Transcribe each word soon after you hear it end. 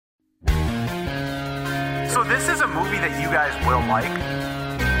So this is a movie that you guys will like?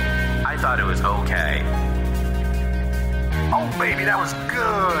 I thought it was okay. Oh, baby, that was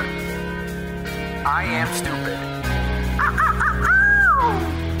good. I am stupid.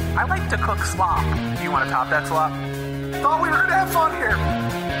 I like to cook slop. Do you want to top that slop? Thought we were going to have fun here.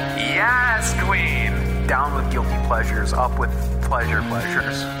 Yes, queen. Down with guilty pleasures, up with pleasures.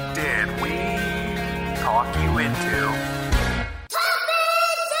 Did we talk you into...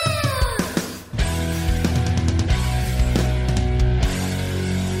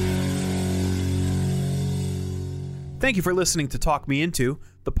 Thank you for listening to Talk Me Into,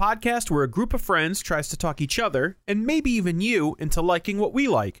 the podcast where a group of friends tries to talk each other, and maybe even you, into liking what we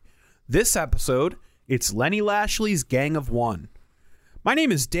like. This episode, it's Lenny Lashley's Gang of One. My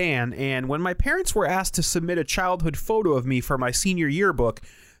name is Dan, and when my parents were asked to submit a childhood photo of me for my senior yearbook,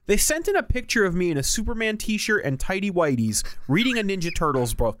 they sent in a picture of me in a Superman t-shirt and tighty whities, reading a Ninja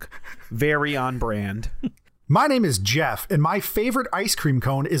Turtles book. Very on brand. My name is Jeff, and my favorite ice cream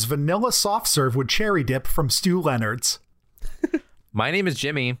cone is vanilla soft serve with cherry dip from Stu Leonard's. My name is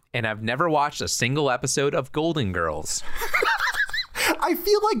Jimmy, and I've never watched a single episode of Golden Girls. I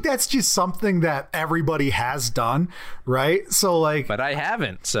feel like that's just something that everybody has done, right? So, like... But I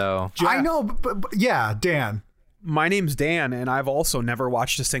haven't, so... Jeff. I know, but yeah, Dan. My name's Dan, and I've also never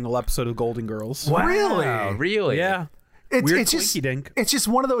watched a single episode of Golden Girls. Wow. Really? Yeah. It's just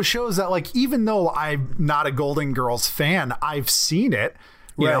one of those shows that, like, even though I'm not a Golden Girls fan, I've seen it,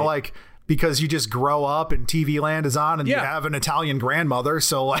 you know, like, because you just grow up and TV Land is on and you have an Italian grandmother.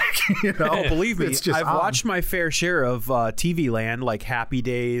 So, like, you know, oh, believe me, it's just I've watched my fair share of TV Land, like Happy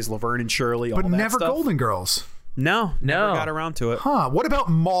Days, Laverne and Shirley, all but that never stuff. Golden Girls. No, never got around to it. Huh? What about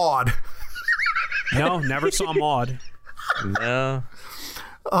Maude? No, never saw Maude. No.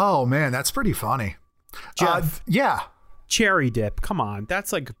 Oh man, that's pretty funny. Jeff, yeah. Cherry dip, come on,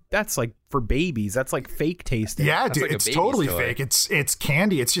 that's like for babies. That's like fake tasting. Yeah, that's dude, like it's totally fake. It's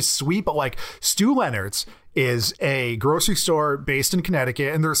candy. It's just sweet. But like Stu Leonard's is a grocery store based in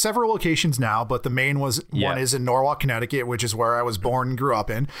Connecticut, and there are several locations now, but the main one is in Norwalk, Connecticut, which is where I was born and grew up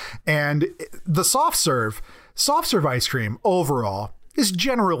in. And the soft serve ice cream overall is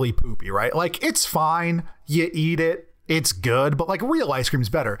generally poopy, right? Like, it's fine, you eat it, it's good, but like real ice cream's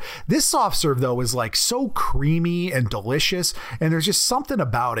better. This soft serve though is like so creamy and delicious, and there's just something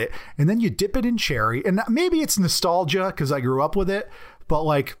about it. And then you dip it in cherry, and maybe it's nostalgia because I grew up with it, but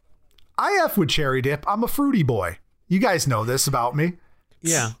like, I F with cherry dip. I'm a fruity boy. You guys know this about me.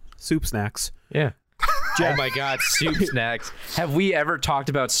 Yeah, soup snacks. Yeah. Oh my God, soup snacks. Have we ever talked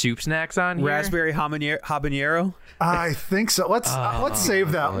about soup snacks on here? Raspberry habanero? I think so. Let's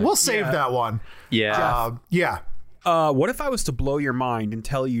save that. We'll save that one. Yeah. Yeah. What if I was to blow your mind and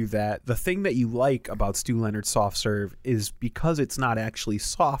tell you that the thing that you like about Stu Leonard's soft serve is because it's not actually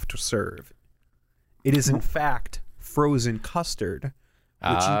soft serve. It is, in fact, frozen custard,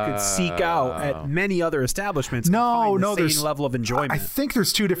 which you could seek out at many other establishments. No, there's the same level of enjoyment. I think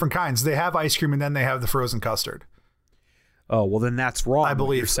there's two different kinds. They have ice cream and then they have the frozen custard. Oh, well, then that's wrong. I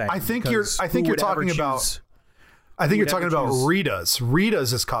believe. You're saying, I think you're talking about Rita's.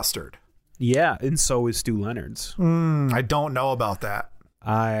 Rita's is custard. Yeah, and so is Stu Leonard's. I don't know about that.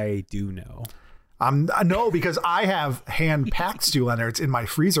 I do know. No, because I have hand-packed Stu Leonard's in my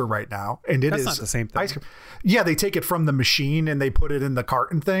freezer right now, and That's not the same thing. Ice cream. Yeah, they take it from the machine and they put it in the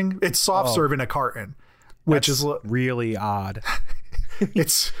carton thing. It's soft serve in a carton, which is really odd.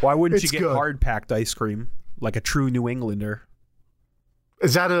 It's why wouldn't you get good. hard-packed ice cream like a true New Englander?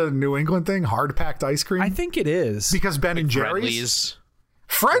 Is that a New England thing? Hard-packed ice cream? I think it is. Because Ben and Jerry's.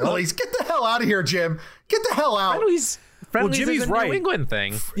 Friendly's. Get the hell out of here, Jim. Get the hell out. Friendly's Jimmy's is a right. New England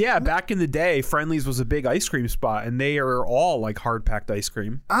thing. Yeah, back in the day, Friendly's was a big ice cream spot, and they are all like hard-packed ice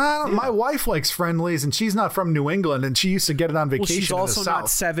cream. My wife likes Friendly's, and she's not from New England, and she used to get it on vacation. Well, she's also not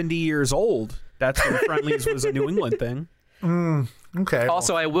 70 years old. That's when Friendly's was a New England thing. Okay.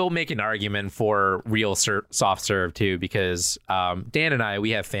 Also, I will make an argument for real soft serve too, because Dan and I,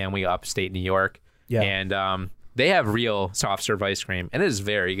 we have family upstate New York, and they have real soft serve ice cream, and it is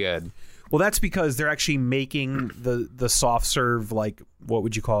very good. Well, that's because they're actually making the soft serve, like, what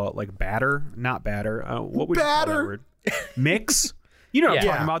would you call it? Like batter? Not batter. What would you call that word? Mix? You know what I'm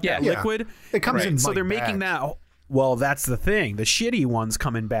talking about? That liquid? It comes in so they're making that. Well, that's the thing. The shitty ones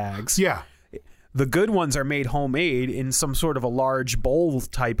come in bags. Yeah. The good ones are made homemade in some sort of a large bowl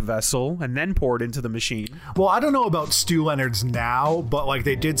type vessel and then poured into the machine. Well, I don't know about Stu Leonard's now, but like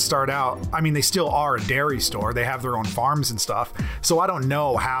they did start out. I mean, they still are a dairy store. They have their own farms and stuff. So I don't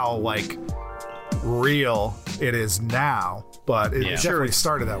know how like real it is now, but it definitely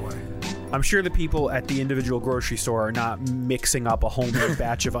started that way. I'm sure the people at the individual grocery store are not mixing up a homemade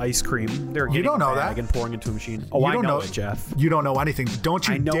batch of ice cream. They're getting a bag and pouring into a machine. Oh, I know it, Jeff. You don't know anything. Don't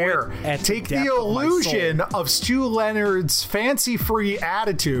you dare take the illusion of Stu Leonard's fancy-free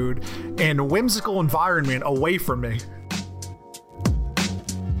attitude and whimsical environment away from me.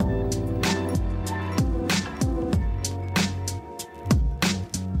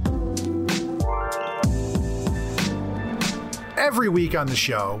 Every week on the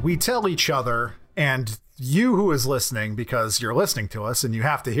show, we tell each other, and you who is listening, because you're listening to us and you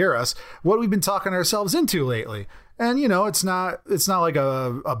have to hear us, what we've been talking ourselves into lately. And, you know, it's not like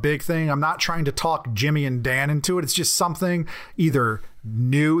a big thing. I'm not trying to talk Jimmy and Dan into it. It's just something either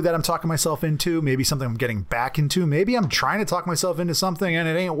new that I'm talking myself into, maybe something I'm getting back into. Maybe I'm trying to talk myself into something and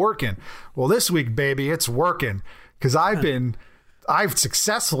it ain't working. Well, this week, baby, it's working, because I've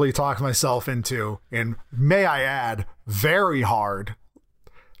successfully talked myself into, and may I add, very hard,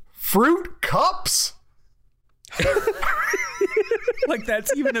 fruit cups. Like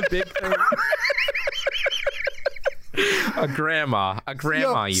that's even a big thing. A grandma,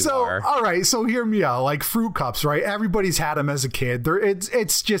 you are. All right, so hear me out. Like fruit cups, right? Everybody's had them as a kid.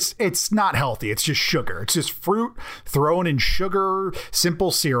 It's not healthy. It's just sugar. It's just fruit thrown in sugar,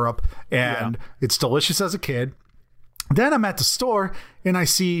 simple syrup, and it's delicious as a kid. Then I'm at the store and I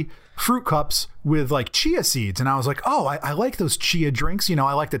see fruit cups with like chia seeds, and I was like, oh, I like those chia drinks. You know,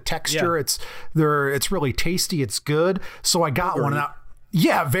 I like the texture. Yeah. It's really tasty. It's good. So I got one.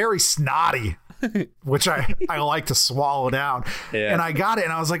 And very snotty, which I like to swallow down. Yeah. And I got it,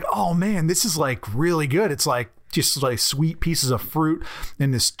 and I was like, oh man, this is like really good. It's like just like sweet pieces of fruit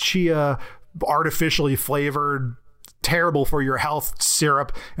and this chia artificially flavored, terrible for your health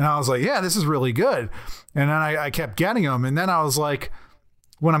syrup. And I was like, yeah, this is really good. And then I kept getting them. And then I was like,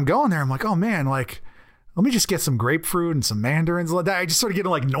 when I'm going there, I'm like, oh man, like, let me just get some grapefruit and some mandarins. I just started getting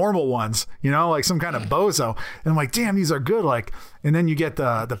like normal ones, you know, like some kind of bozo. And I'm like, damn, these are good. Like, and then you get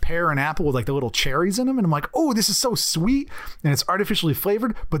the pear and apple with like the little cherries in them. And I'm like, oh, this is so sweet. And it's artificially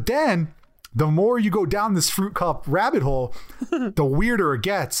flavored. But then the more you go down this fruit cup rabbit hole, the weirder it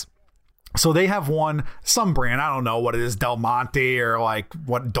gets. So they have some brand, I don't know what it is, Del Monte or like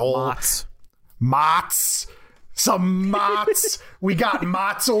what Dole. Mott's. Some Mott's. We got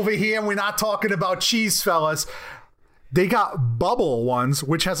Mott's over here, and we're not talking about cheese, fellas. They got bubble ones,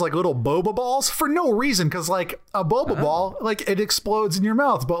 which has like little boba balls for no reason, because like a boba ball, like it explodes in your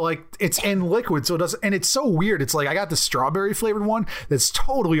mouth, but like it's in liquid, so it doesn't. And it's so weird. It's like I got the strawberry flavored one that's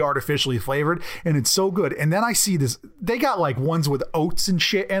totally artificially flavored, and it's so good. And then I see this. They got like ones with oats and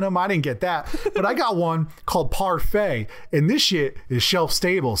shit in them. I didn't get that, but I got one called Parfait, and this shit is shelf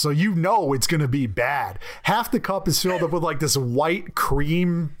stable, so you know it's gonna be bad. Half the cup is filled up with like this white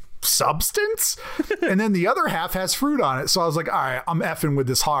cream substance, and then the other half has fruit on it. So I was like, all right, I'm effing with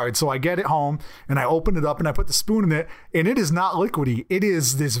this hard. So I get it home and I open it up and I put the spoon in it, and it is not liquidy. It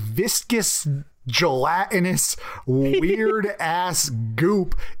is this viscous, gelatinous, weird ass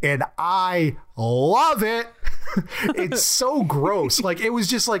goop, and I love it. It's so gross. Like, it was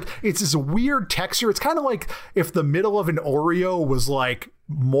just like, it's this weird texture. It's kind of like if the middle of an Oreo was like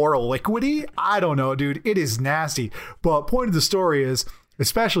more liquidy. I don't know, dude. It is nasty. But point of the story is,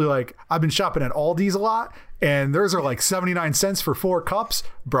 especially like I've been shopping at Aldi's a lot, and theirs are like 79 cents for 4 cups.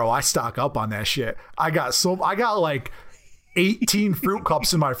 Bro, I stock up on that shit. I got like 18 fruit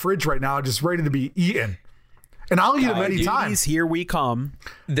cups in my fridge right now, just ready to be eaten. And I'll eat them anytime. Here we come.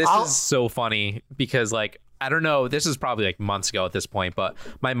 This is so funny because like, I don't know, this is probably like months ago at this point, but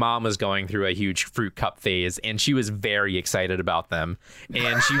my mom was going through a huge fruit cup phase and she was very excited about them.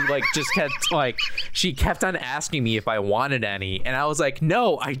 And she like just she kept on asking me if I wanted any. And I was like,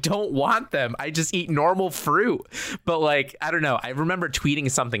 no, I don't want them. I just eat normal fruit. But like, I don't know. I remember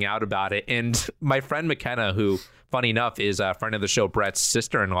tweeting something out about it. And my friend McKenna, who funny enough is a friend of the show, Brett's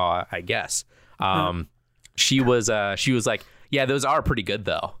sister-in-law, I guess. She was like, yeah, those are pretty good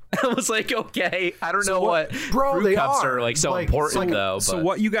though. I was like, okay, I don't know what fruit cups are like so important though. But. So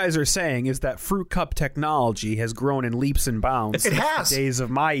what you guys are saying is that fruit cup technology has grown in leaps and bounds. It has. The days of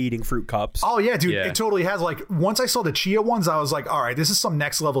my eating fruit cups. Oh yeah, dude, It totally has. Like once I saw the chia ones, I was like, all right, this is some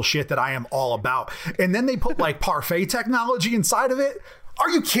next level shit that I am all about. And then they put like Parfait technology inside of it. Are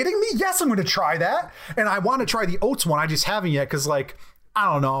you kidding me? Yes, I'm going to try that. And I want to try the oats one. I just haven't yet because like,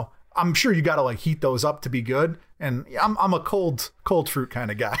 I don't know. I'm sure you got to like heat those up to be good. And I'm a cold fruit kind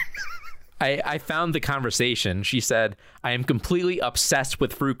of guy. I found the conversation. She said, I am completely obsessed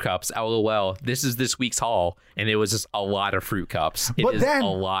with fruit cups. LOL. This is this week's haul. And it was just a lot of fruit cups. It is a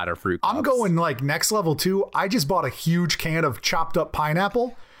lot of fruit cups. I'm going like next level too. I just bought a huge can of chopped up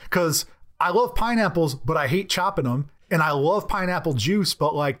pineapple because I love pineapples, but I hate chopping them. and I love pineapple juice,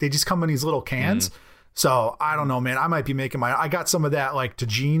 but like they just come in these little cans. So I don't know, man. I might be making I got some of that like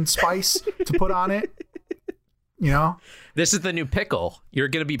Tajin spice to put on it. You know, This is the new pickle. You're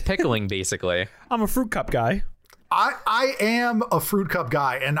going to be pickling, basically. I'm a fruit cup guy. I am a fruit cup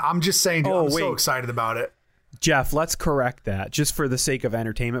guy, and I'm just saying, dude, I'm so wait. excited about it. Jeff, let's correct that. Just for the sake of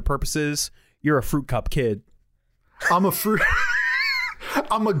entertainment purposes, you're a fruit cup kid. I'm a fruit.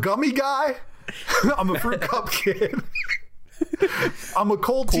 I'm a gummy guy. I'm a fruit cup kid. I'm a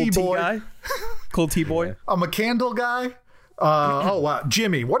cold tea boy. guy. Cold tea boy. I'm a candle guy. Oh wow,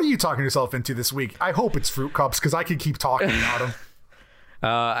 Jimmy, what are you talking yourself into this week? I hope it's fruit cups because I could keep talking about them.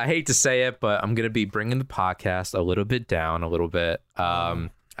 I hate to say it, but I'm going to be bringing the podcast a little bit down a little bit.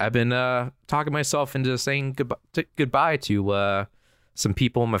 I've been talking myself into saying goodbye to some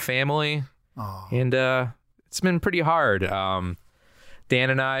people in my family. And it's been pretty hard. Dan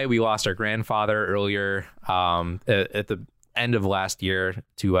and I, we lost our grandfather earlier at the end of last year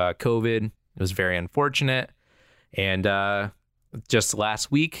to COVID. It was very unfortunate. And just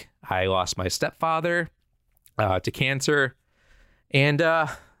last week, I lost my stepfather to cancer. And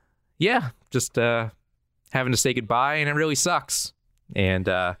just having to say goodbye, and it really sucks. And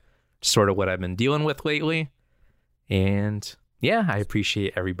sort of what I've been dealing with lately. And yeah, I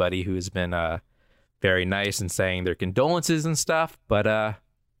appreciate everybody who has been very nice and saying their condolences and stuff. But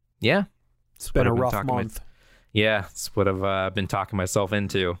It's been a rough month. It's what I've been talking myself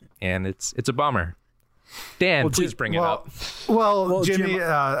into, and it's a bummer. Dan, please bring it up. Well, Jimmy, Jim,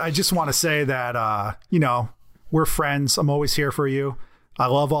 I just want to say that we're friends. I'm always here for you. I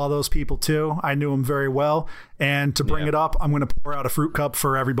love all those people too. I knew them very well. And to bring it up, I'm going to pour out a fruit cup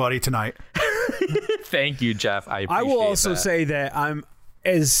for everybody tonight. Thank you, Jeff. I appreciate I will also that. say that I'm,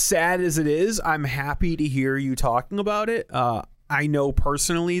 as sad as it is, I'm happy to hear you talking about it. I know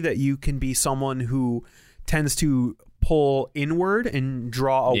personally that you can be someone who tends to pull inward and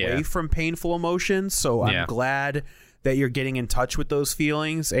draw away from painful emotions. So I'm glad that you're getting in touch with those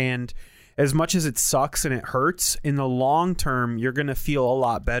feelings. And as much as it sucks and it hurts, in the long term, you're going to feel a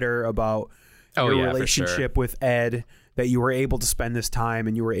lot better about your relationship with Ed, that you were able to spend this time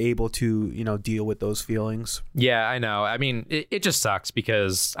and you were able to, deal with those feelings. Yeah, I know. I mean, it just sucks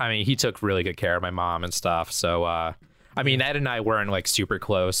because, he took really good care of my mom and stuff. So, Ed and I weren't like super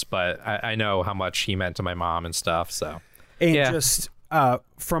close, but I know how much he meant to my mom and stuff. So, and just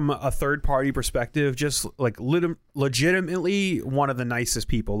from a third party perspective, just like legitimately one of the nicest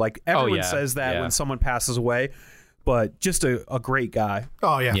people. Like everyone says that when someone passes away, but just a great guy.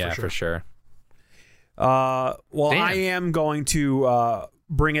 Oh yeah, for sure. I am going to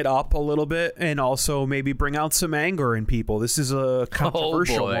bring it up a little bit and also maybe bring out some anger in people. This is a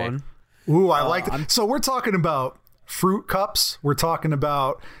controversial one. Ooh, I like it. So we're talking about fruit cups. We're talking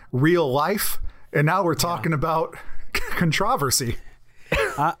about real life. And now we're talking about controversy.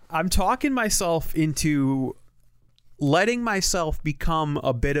 I'm talking myself into letting myself become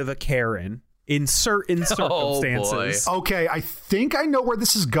a bit of a Karen in certain circumstances. Okay, I think I know where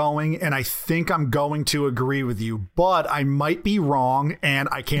this is going, and I think I'm going to agree with you, but I might be wrong, and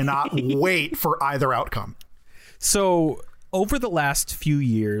I cannot wait for either outcome. So over the last few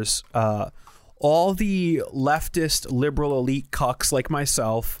years, all the leftist liberal elite cucks like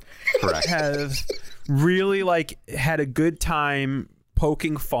myself have really had a good time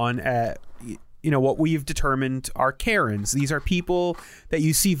poking fun at what we've determined are Karens. These are people that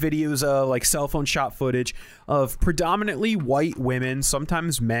you see videos of, like cell phone shot footage of predominantly white women,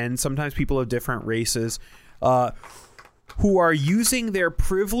 sometimes men, sometimes people of different races, who are using their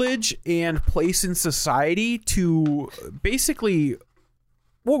privilege and place in society to basically,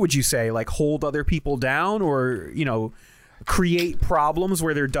 what would you say, like hold other people down or, create problems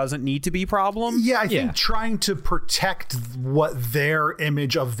where there doesn't need to be problems. Yeah, I think trying to protect what their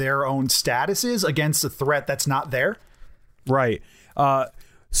image of their own status is against a threat that's not there. Right.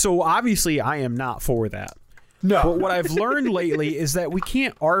 So obviously I am not for that. No. But what I've learned lately is that we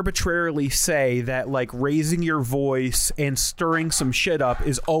can't arbitrarily say that like raising your voice and stirring some shit up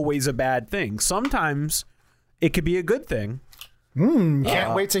is always a bad thing. Sometimes it could be a good thing.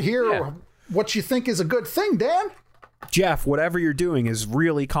 Can't wait to hear what you think is a good thing, Dan. Jeff, whatever you're doing is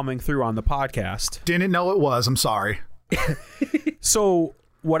really coming through on the podcast. Didn't know it was. I'm sorry. So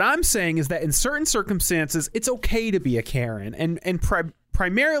what I'm saying is that in certain circumstances, it's okay to be a Karen. And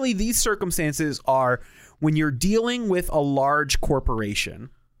primarily these circumstances are when you're dealing with a large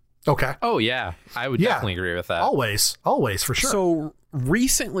corporation. Okay. Oh, yeah. I would definitely agree with that. Always, for sure. So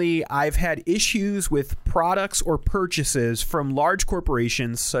recently, I've had issues with products or purchases from large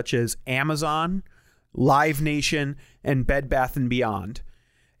corporations such as Amazon, Live Nation, and Bed Bath & Beyond.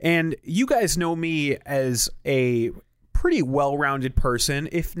 And you guys know me as a pretty well-rounded person,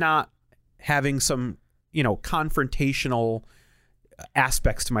 if not having some, confrontational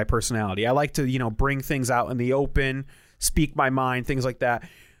aspects to my personality. I like to, bring things out in the open, speak my mind, things like that.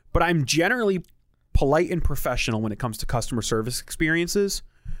 But I'm generally polite and professional when it comes to customer service experiences.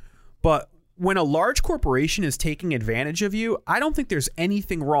 But when a large corporation is taking advantage of you, I don't think there's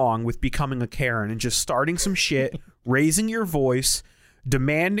anything wrong with becoming a Karen and just starting some shit, raising your voice,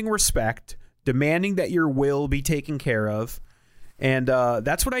 demanding respect, demanding that your will be taken care of. And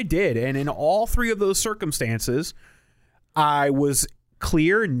that's what I did. And in all three of those circumstances, I was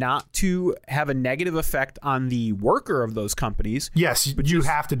clear not to have a negative effect on the worker of those companies. Yes, but you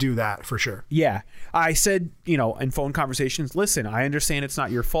have to do that for sure. Yeah. I said, in phone conversations, listen, I understand it's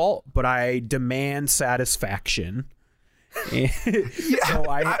not your fault, but I demand satisfaction. Yeah, so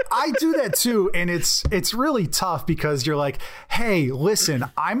I do that too, and it's really tough because you're like, hey, listen,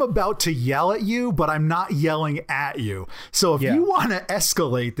 I'm about to yell at you, but I'm not yelling at you. So if you want to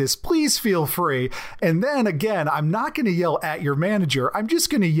escalate this, please feel free. And then again, I'm not going to yell at your manager. I'm just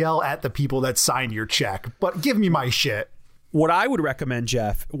going to yell at the people that sign your check. But give me my shit. What I would recommend,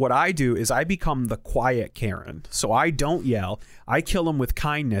 Jeff, what I do is I become the quiet Karen. So I don't yell. I kill them with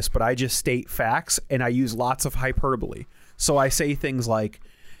kindness, but I just state facts and I use lots of hyperbole. So I say things like,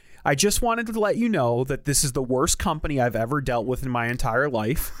 I just wanted to let you know that this is the worst company I've ever dealt with in my entire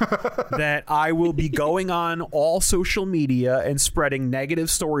life, that I will be going on all social media and spreading negative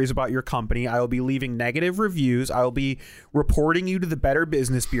stories about your company. I will be leaving negative reviews. I will be reporting you to the Better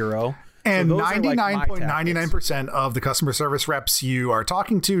Business Bureau. And 99.99% of the customer service reps you are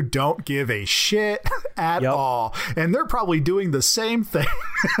talking to don't give a shit at all. And they're probably doing the same thing.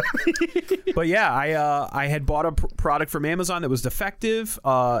 But yeah, I had bought a product from Amazon that was defective.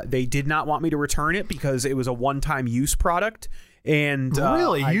 They did not want me to return it because it was a one-time use product. And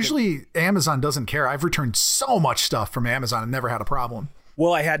really, usually Amazon doesn't care. I've returned so much stuff from Amazon and never had a problem.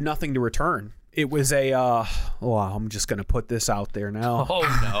 Well, I had nothing to return. It was I'm just going to put this out there now.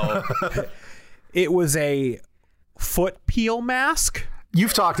 Oh, no. It was a foot peel mask.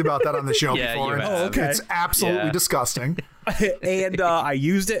 You've talked about that on the show before. Oh, okay. It's absolutely disgusting. And I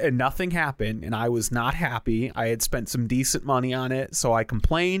used it and nothing happened. And I was not happy. I had spent some decent money on it. So I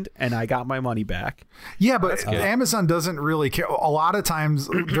complained and I got my money back. Yeah, but Amazon doesn't really care. A lot of times,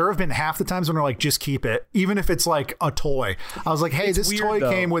 there have been half the times when they're like, just keep it. Even if it's like a toy. I was like, hey, it's this weird, toy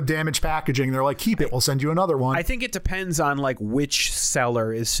came with damaged packaging. They're like, keep it. We'll send you another one. I think it depends on like which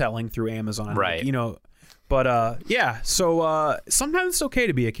seller is selling through Amazon. Right. Like, but so sometimes it's okay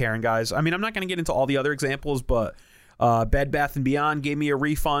to be a Karen, guys. I mean, I'm not going to get into all the other examples, but Bed Bath & Beyond gave me a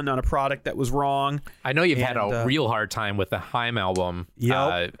refund on a product that was wrong. I know you've had a real hard time with the Haim album.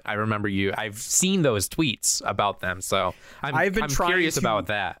 Yep. I remember I've seen those tweets about them, so I'm curious about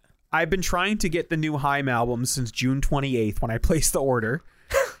that. I've been trying to get the new Haim album since June 28th when I placed the order.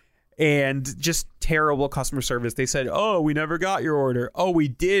 And just terrible customer service. They said, oh, we never got your order. Oh, we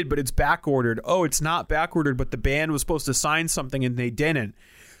did, but it's back ordered. Oh, it's not back ordered, but the band was supposed to sign something and they didn't.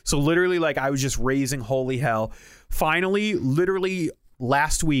 So literally, like, I was just raising holy hell. Finally, literally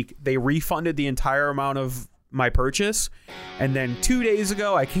last week, they refunded the entire amount of my purchase. And then 2 days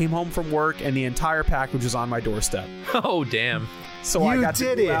ago, I came home from work and the entire package was on my doorstep. Oh, damn. So I got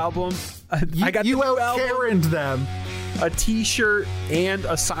the new album. I got the new album. Karen'd them. A t-shirt and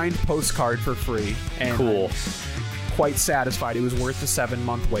a signed postcard for free. And cool. I'm quite satisfied. It was worth the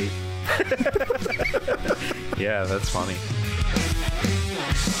 7-month wait. Yeah, that's funny.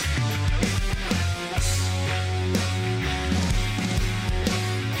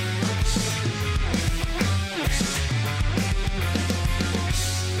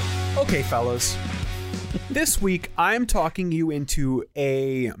 Okay, fellas. This week, I'm talking you into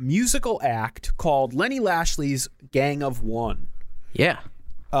a musical act called Lenny Lashley's Gang of One. Yeah.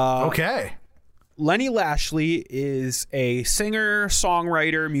 Okay. Lenny Lashley is a singer,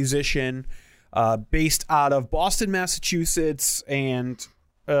 songwriter, musician based out of Boston, Massachusetts, and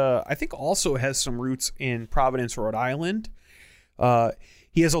I think also has some roots in Providence, Rhode Island.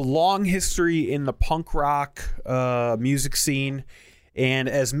 He has a long history in the punk rock music scene. And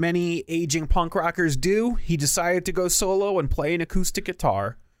as many aging punk rockers do, he decided to go solo and play an acoustic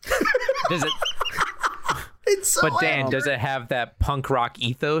guitar. Does it? But Dan, does it have that punk rock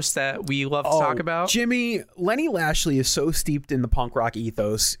ethos that we love to talk about? Jimmy, Lenny Lashley is so steeped in the punk rock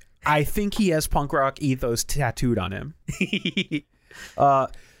ethos. I think he has punk rock ethos tattooed on him.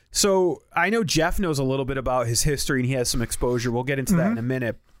 So I know Jeff knows a little bit about his history and he has some exposure. We'll get into that in a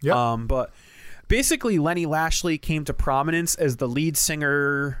minute. Yep. But basically, Lenny Lashley came to prominence as the lead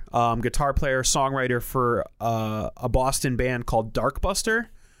singer, guitar player, songwriter for a Boston band called Darkbuster,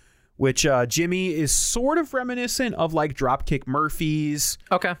 which Jimmy is sort of reminiscent of like Dropkick Murphys.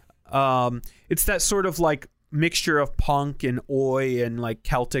 Okay. It's that sort of like mixture of punk and oi and like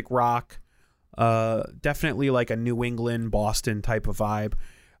Celtic rock. Definitely like a New England, Boston type of vibe.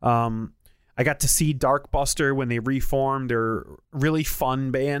 I got to see Darkbuster when they reformed. They're a really fun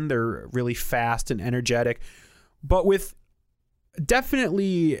band. They're really fast and energetic, but with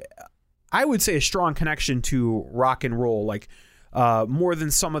definitely, I would say, a strong connection to rock and roll, like more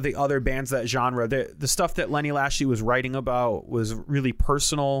than some of the other bands that genre. The stuff that Lenny Lashley was writing about was really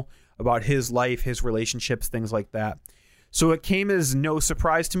personal, about his life, his relationships, things like that. So it came as no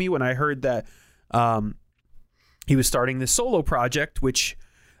surprise to me when I heard that he was starting this solo project, which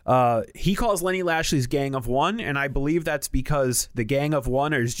he calls Lenny Lashley's Gang of One, and I believe that's because the Gang of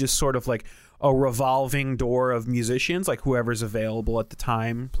One is just sort of like a revolving door of musicians, like whoever's available at the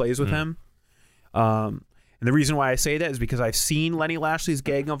time plays with him. And the reason why I say that is because I've seen Lenny Lashley's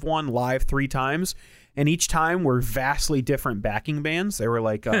Gang of One live 3 times, and each time were vastly different backing bands. They were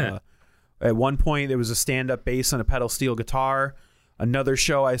like, at one point there was a stand-up bass and a pedal steel guitar. Another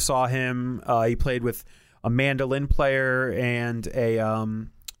show I saw him, he played with a mandolin player and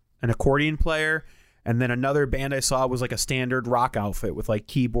an accordion player. And then another band I saw was like a standard rock outfit with like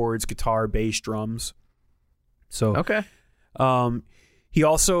keyboards, guitar, bass, drums. So Okay. He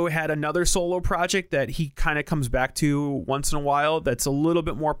also had another solo project that he kind of comes back to once in a while that's a little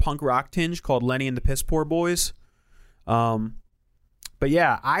bit more punk rock tinge called Lenny and the Piss Poor Boys. But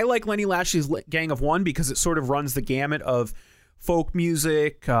yeah, I like Lenny Lashley's Gang of One because it sort of runs the gamut of folk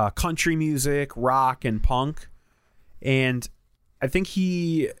music, country music, rock, and punk. And I think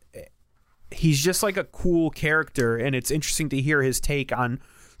he's just like a cool character, and it's interesting to hear his take on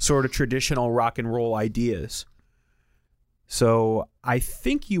sort of traditional rock and roll ideas. So I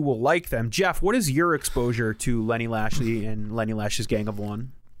think you will like them. Jeff, what is your exposure to Lenny Lashley and Lenny Lashley's Gang of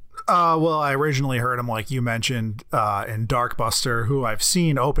One? Well, I originally heard him, like you mentioned, in Darkbuster, who I've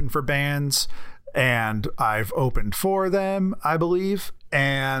seen open for bands, and I've opened for them, I believe.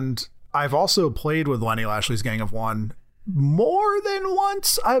 And I've also played with Lenny Lashley's Gang of One more than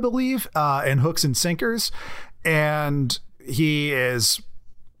once, I believe, in Hooks and Sinkers. And he is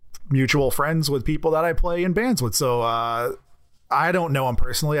mutual friends with people that I play in bands with. So I don't know him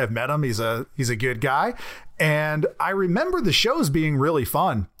personally. I've met him. He's a good guy. And I remember the shows being really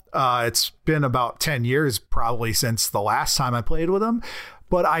fun. It's been about 10 years probably since the last time I played with him,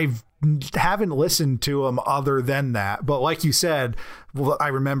 but I haven't listened to him other than that. But like you said, I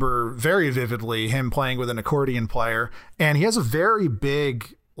remember very vividly him playing with an accordion player, and he has a very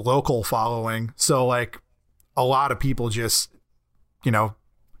big local following. So like a lot of people just,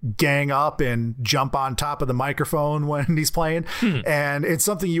 gang up and jump on top of the microphone when he's playing. And it's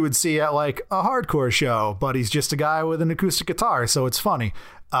something you would see at like a hardcore show, but he's just a guy with an acoustic guitar. So it's funny,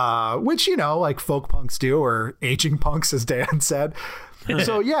 which, like folk punks do, or aging punks, as Dan said.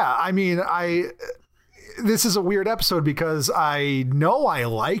 So, yeah, I mean, this is a weird episode because I know I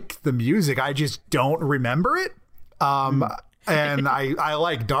like the music. I just don't remember it. And I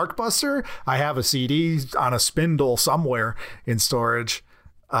like Darkbuster. I have a CD on a spindle somewhere in storage.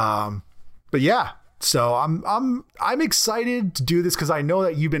 But yeah, so I'm excited to do this because I know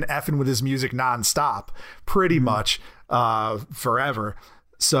that you've been effing with his music nonstop, pretty much, forever.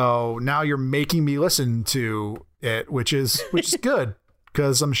 So now you're making me listen to it, which is good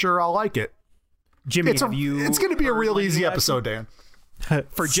because I'm sure I'll like it. Jimmy, it's going to be a real easy episode, Dan.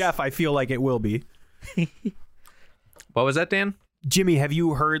 For Jeff, I feel like it will be. What was that, Dan? Jimmy, have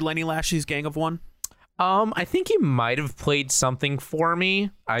you heard Lenny Lashley's Gang of One? I think he might have played something for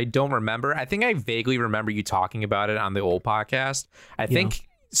me. I don't remember. I think I vaguely remember you talking about it on the old podcast. I think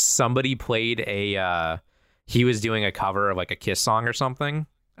somebody played he was doing a cover of like a Kiss song or something.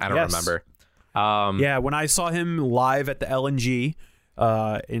 I don't remember. Yeah, when I saw him live at the LNG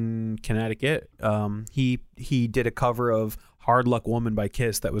in Connecticut, he did a cover of Hard Luck Woman by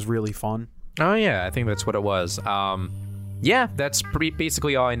Kiss that was really fun. Oh yeah, I think that's what it was. Yeah, that's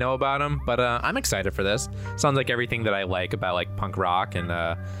basically all I know about him, but I'm excited for this. Sounds like everything that I like about like punk rock and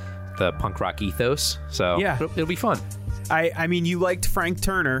the punk rock ethos. So yeah, it'll be fun. I mean, you liked Frank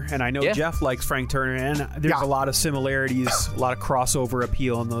Turner, and I know Jeff likes Frank Turner, and there's a lot of similarities, a lot of crossover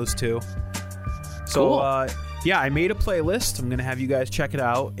appeal in those two. So, cool. I made a playlist. I'm going to have you guys check it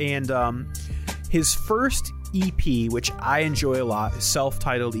out. And his first EP, which I enjoy a lot, his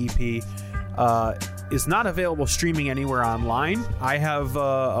self-titled EP, is not available streaming anywhere online. I have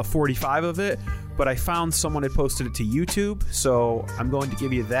a 45 of it, but I found someone had posted it to YouTube, so I'm going to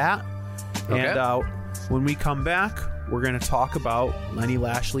give you that. Okay. And when we come back, we're going to talk about Lenny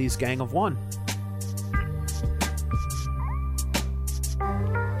Lashley's Gang of One.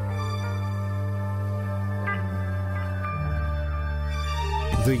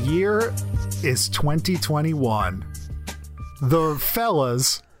 The year is 2021. The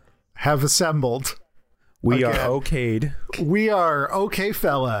fellas have assembled. We Again. are okayed. We are okay,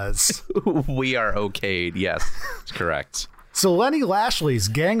 fellas. We are okayed. Yes, that's correct. So Lenny Lashley's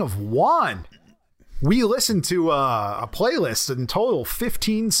Gang of One. We listened to a playlist in total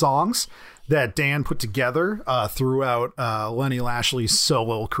 15 songs that Dan put together throughout Lenny Lashley's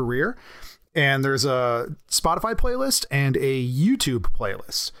solo career. And there's a Spotify playlist and a YouTube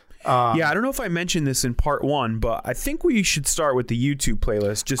playlist. Yeah, I don't know if I mentioned this in part 1, but I think we should start with the YouTube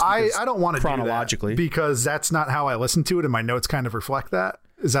playlist. Just I don't want to chronologically, do that because that's not how I listen to it, and my notes kind of reflect that.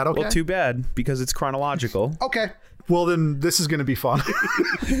 Is that okay? Well, too bad because it's chronological. Okay. Well, then this is going to be fun.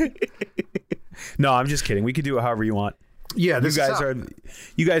 No, I'm just kidding. We could do it however you want. Yeah,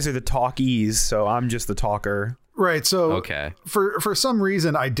 You guys are the talkies, so I'm just the talker. right. So Okay. For some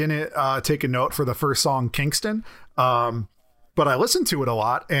reason, I didn't take a note for the first song, Kingston. But I listened to it a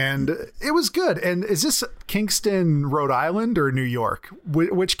lot, and it was good. And is this Kingston, Rhode Island, or New York?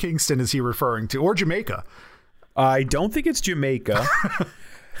 Which Kingston is he referring to, or Jamaica? I don't think it's Jamaica.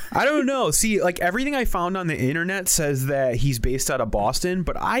 I don't know. See, like everything I found on the internet says that he's based out of Boston,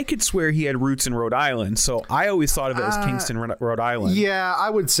 but I could swear he had roots in Rhode Island. So I always thought of it as Kingston, Rhode Island. Yeah, I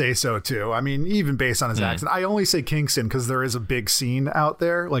would say so too. I mean, even based on his accent, I only say Kingston because there is a big scene out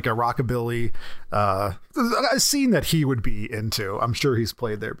there, like a rockabilly, a scene that he would be into. I'm sure he's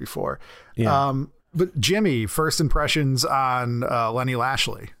played there before. Yeah. But Jimmy, first impressions on Lenny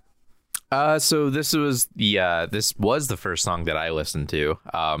Lashley. So this was the first song that I listened to,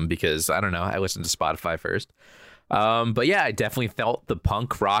 because I don't know, I listened to Spotify first. But yeah, I definitely felt the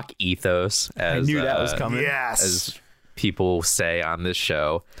punk rock ethos, as I knew that was coming. Yes. as people say on this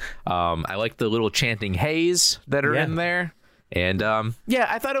show. I like the little chanting haze that are in there. And yeah,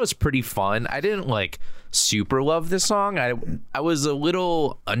 I thought it was pretty fun. I didn't like super love this song. I was a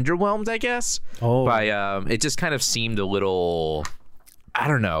little underwhelmed, I guess. By it just kind of seemed a little, I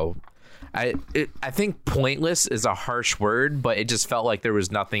don't know. I think pointless is a harsh word, but it just felt like there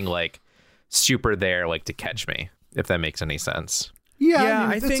was nothing like super there like to catch me, if that makes any sense. Yeah,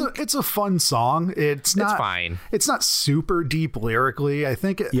 I think it's a fun song. It's fine. It's not super deep lyrically. I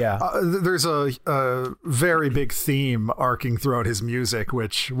think there's a very big theme arcing throughout his music,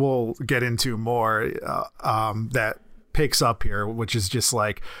 which we'll get into more, that picks up here, which is just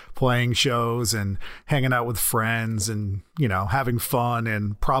like playing shows and hanging out with friends and, you know, having fun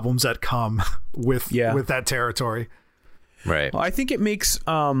and problems that come with that territory. Right. Well, I think it makes,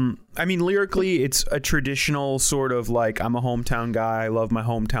 I mean, lyrically, it's a traditional sort of like, I'm a hometown guy, I love my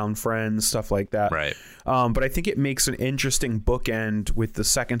hometown friends, stuff like that. Right. But I think it makes an interesting bookend with the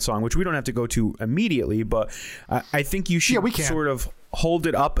second song, which we don't have to go to immediately, but I think you should sort of hold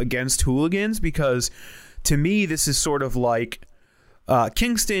it up against Hooligans, because to me, this is sort of like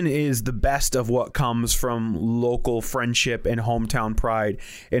Kingston is the best of what comes from local friendship and hometown pride,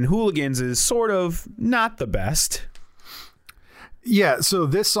 and Hooligans is sort of not the best. Yeah, so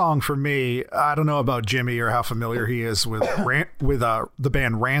this song for me, I don't know about Jimmy or how familiar he is with the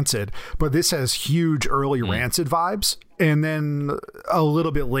band Rancid, but this has huge early Rancid vibes, and then a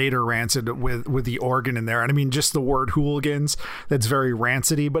little bit later Rancid with the organ in there. And I mean, just the word Hooligans, that's very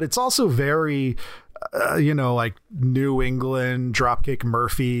Rancidy, but it's also very like New England, Dropkick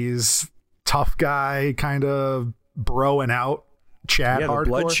Murphys, tough guy kind of broing out Chad hardcore. The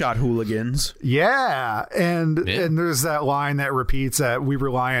Bloodshot Hooligans. Yeah. And there's that line that repeats that we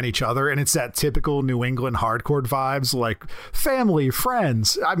rely on each other, and it's that typical New England hardcore vibes, like family,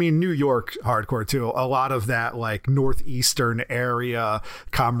 friends. I mean, New York hardcore too. A lot of that like northeastern area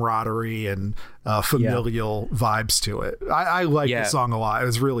camaraderie and familial vibes to it. I like the song a lot. It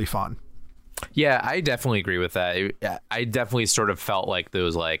was really fun. Yeah, I definitely agree with that. I definitely sort of felt like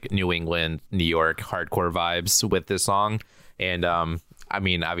those like New England, New York hardcore vibes with this song. And I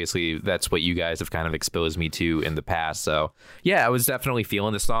mean, obviously, that's what you guys have kind of exposed me to in the past. So, yeah, I was definitely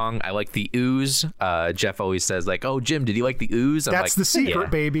feeling the song. I like the ooze. Jeff always says, like, oh, Jim, did you like the ooze? I'm That's like, the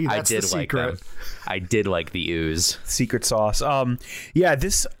secret, baby. That's I did the secret. Like them. I did like the ooze. Secret sauce.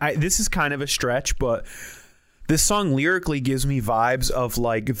 This is kind of a stretch, but this song lyrically gives me vibes of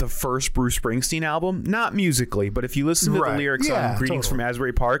like the first Bruce Springsteen album, not musically, but if you listen to the lyrics on Greetings from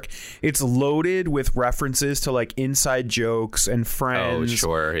Asbury Park, it's loaded with references to like inside jokes and friends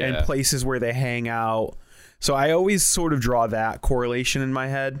and places where they hang out. So I always sort of draw that correlation in my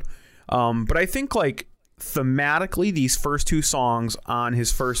head. But I think like thematically, these first two songs on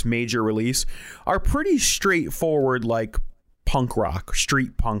his first major release are pretty straightforward, like punk rock,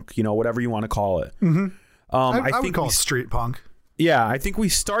 street punk, whatever you want to call it. Mm-hmm. I would call it street punk. Yeah, I think we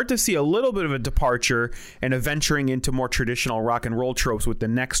start to see a little bit of a departure and a venturing into more traditional rock and roll tropes with the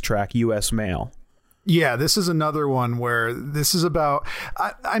next track, U.S. Mail. Yeah, this is another one where this is about,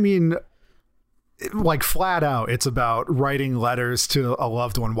 I mean, like flat out, it's about writing letters to a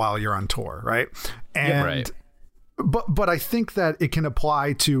loved one while you're on tour, right? And Yeah, right. But I think that it can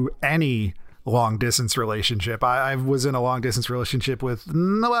apply to any long distance relationship. I was in a long distance relationship with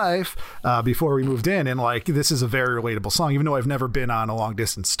my wife before we moved in, and like this is a very relatable song. Even though I've never been on a long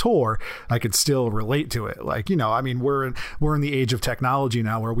distance tour, I could still relate to it. Like, you know, I mean, we're in the age of technology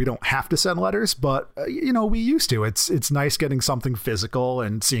now where we don't have to send letters, but you know, we used to. It's nice getting something physical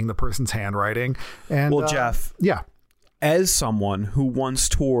and seeing the person's handwriting. And Well, Jeff, yeah, as someone who once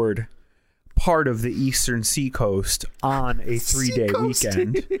toured part of the Eastern Seacoast on a 3-day Seacoast.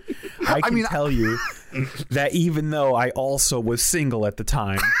 weekend, I can tell you that even though I also was single at the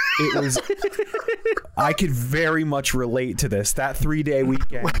time, it was I could very much relate to this. That 3-day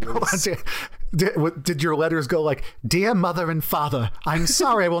weekend was, Did your letters go like, "Dear mother and father, I'm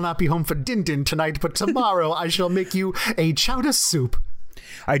sorry I will not be home for din din tonight, but tomorrow I shall make you a chowder soup"?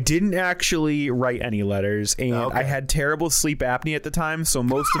 I didn't actually write any letters, and Okay. I had terrible sleep apnea at the time, so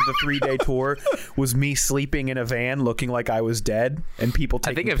most of the 3-day tour was me sleeping in a van looking like I was dead and people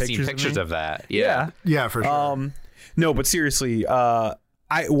I taking think I've pictures seen pictures me. of that. Yeah. Yeah, for sure. No, but seriously,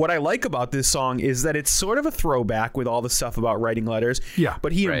 what I like about this song is that it's sort of a throwback with all the stuff about writing letters. Yeah,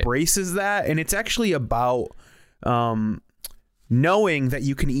 but he right. embraces that, and it's actually about knowing that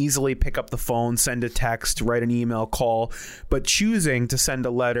you can easily pick up the phone, send a text, write an email, call, but choosing to send a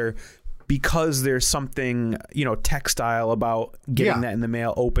letter because there's something, you know, textile about getting that in the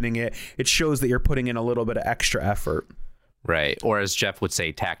mail, opening it. It shows that you're putting in a little bit of extra effort. Right. Or as Jeff would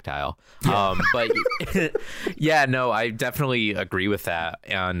say, tactile. But yeah, no, I definitely agree with that.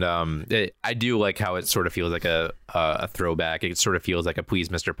 And I do like how it sort of feels like a throwback. It sort of feels like a Please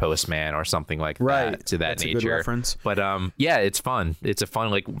Mr. Postman or something like that to that That's nature. a good reference. But yeah, it's fun. It's a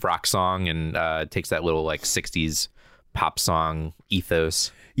fun like rock song and takes that little like 60s pop song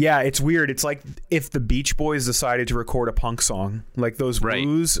ethos. Yeah, it's weird. It's like if the Beach Boys decided to record a punk song. Like those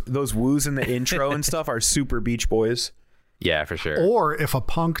woos in the intro and stuff are super Beach Boys. Yeah, for sure. Or if a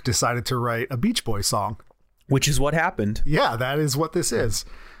punk decided to write a Beach Boys song. Which is what happened. Yeah, that is what this is.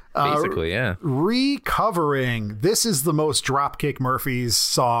 Basically, yeah. Recovering. This is the most Dropkick Murphys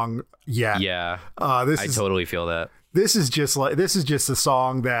song yet. Yeah. I totally feel that. This is just a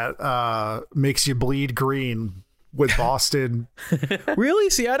song that makes you bleed green with Boston. Really?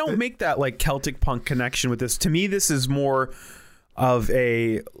 See, I don't make that like Celtic punk connection with this. To me, this is more of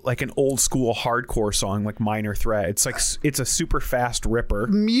an old school hardcore song like Minor Threat. It's like it's a super fast ripper.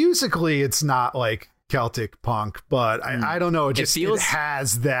 Musically, it's not like Celtic punk, but I don't know. It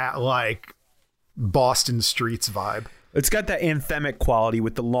has that like Boston streets vibe. It's got that anthemic quality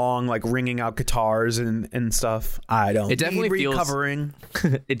with the long, like ringing out guitars and stuff. I don't. It definitely need feels recovering.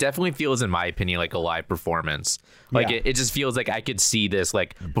 It definitely feels, in my opinion, like a live performance. Like Yeah. it just feels like I could see this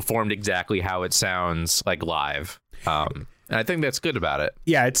like performed exactly how it sounds like live. And I think that's good about it.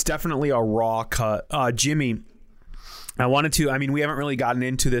 Yeah, it's definitely a raw cut. Jimmy, I wanted to, I mean, we haven't really gotten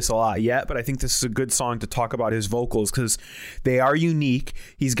into this a lot yet, but I think this is a good song to talk about his vocals because they are unique.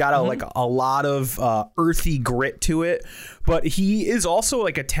 He's got a lot of earthy grit to it, but he is also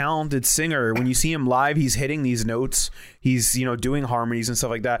like a talented singer. When you see him live, he's hitting these notes. He's, you know, doing harmonies and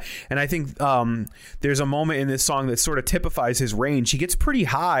stuff like that. And I think there's a moment in this song that sort of typifies his range. He gets pretty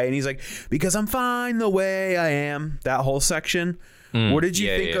high and he's like, because I'm fine the way I am. That whole section. What did you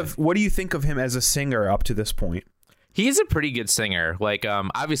think of? What do you think of him as a singer up to this point? He's a pretty good singer. Like,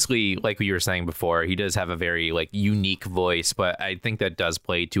 obviously, like we were saying before, he does have a very like unique voice, but I think that does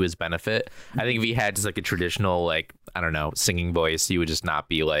play to his benefit. I think if he had just like a traditional, like, I don't know, singing voice, he would just not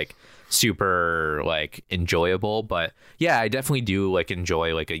be like super like enjoyable. But yeah, I definitely do like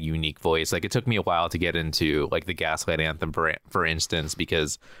enjoy like a unique voice. Like, it took me a while to get into like the Gaslight Anthem, for instance,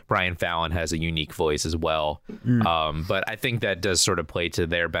 because Brian Fallon has a unique voice as well. But I think that does sort of play to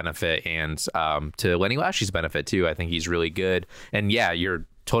their benefit and to Lenny Lashley's benefit too. I think he's really good. And yeah, you're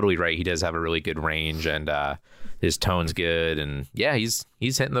totally right. He does have a really good range and his tone's good. And yeah, he's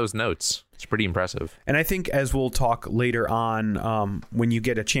hitting those notes. It's pretty impressive. And I think, as we'll talk later on, when you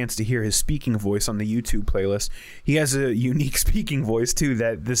get a chance to hear his speaking voice on the YouTube playlist, he has a unique speaking voice too.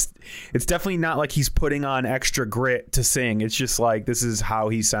 It's definitely not like he's putting on extra grit to sing. It's just like, this is how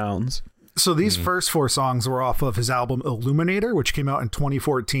he sounds. So these first 4 songs were off of his album Illuminator, which came out in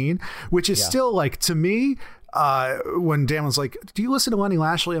 2014, which is still like, to me, when Dan was like, do you listen to Lenny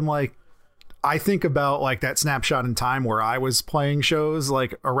Lashley? I'm like, I think about like that snapshot in time where I was playing shows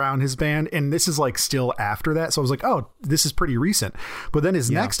like around his band, and this is like still after that. So I was like, oh, this is pretty recent. But then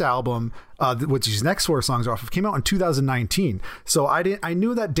his next album, which his next 4 songs are off of, came out in 2019. So I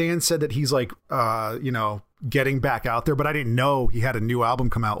knew that Dan said that he's like, getting back out there, but I didn't know he had a new album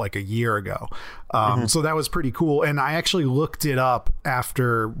come out like a year ago. So that was pretty cool. And I actually looked it up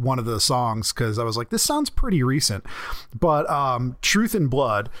after one of the songs because I was like, this sounds pretty recent. But Truth and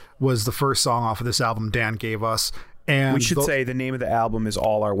Blood was the first song off of this album Dan gave us. And we should say the name of the album is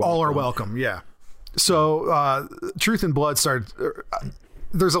All Are Welcome. All Are Welcome, yeah. So Truth and Blood started,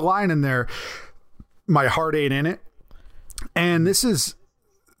 there's a line in there, my heart ain't in it. And this is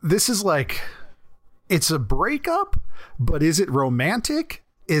like, it's a breakup, but is it romantic?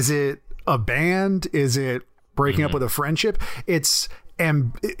 Is it a band? Is it breaking up with a friendship?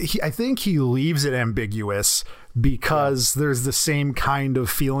 I think he leaves it ambiguous because there's the same kind of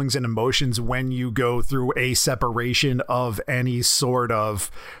feelings and emotions when you go through a separation of any sort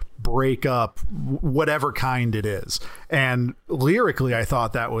of breakup, whatever kind it is. And lyrically, I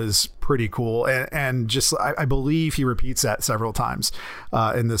thought that was pretty cool. And just, I believe he repeats that several times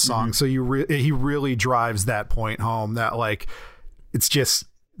in this song. So he really drives that point home that like, it's just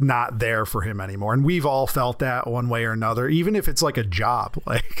not there for him anymore. And we've all felt that one way or another, even if it's like a job,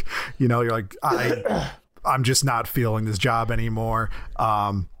 like, you're like, I'm just not feeling this job anymore.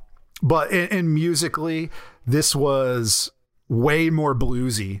 But in musically, this was way more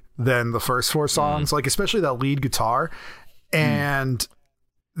bluesy than the first 4 songs, like especially that lead guitar. And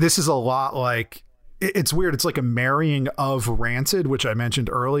this is a lot like, it's weird. It's like a marrying of Rancid, which I mentioned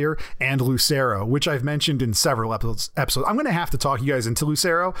earlier, and Lucero, which I've mentioned in several episodes. I'm going to have to talk you guys into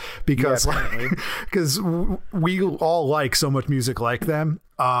Lucero because we all like so much music like them.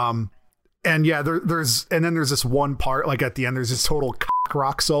 And yeah, there's this one part, like at the end, there's this total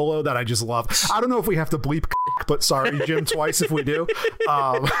rock solo that I just love. I don't know if we have to bleep, but sorry, Jim, twice if we do.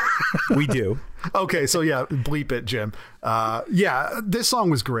 We do. Okay, so yeah, bleep it, Jim. Yeah, this song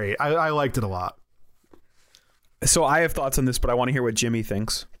was great. I liked it a lot. So I have thoughts on this, but I want to hear what Jimmy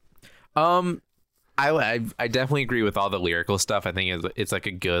thinks. I definitely agree with all the lyrical stuff. I think it's like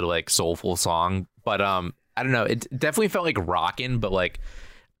a good, like, soulful song. But I don't know. It definitely felt like rockin', but like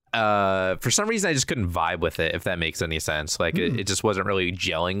for some reason I just couldn't vibe with it, if that makes any sense. Like it just wasn't really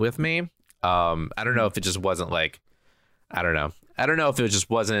gelling with me. I don't know if it just wasn't like, I don't know if it just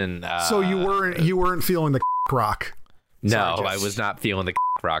wasn't so you weren't feeling the rock. No, I was not feeling the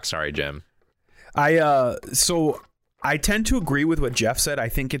rock. Sorry, Jim. So I tend to agree with what Jeff said. I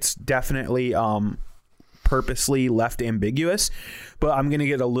think it's definitely purposely left ambiguous, but I'm gonna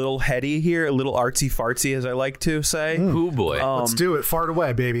get a little heady here, a little artsy fartsy, as I like to say. Ooh boy, let's do it. Fart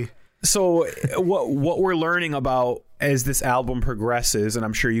away, baby. So what we're learning about as this album progresses, and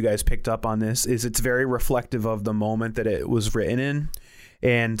I'm sure you guys picked up on this, is it's very reflective of the moment that it was written in.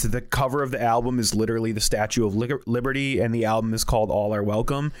 And the cover of the album is literally the Statue of Liberty, and the album is called All Are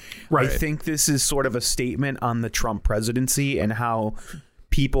Welcome. Right. I think this is sort of a statement on the Trump presidency and how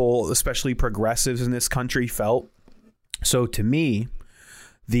people, especially progressives in this country, felt. So to me,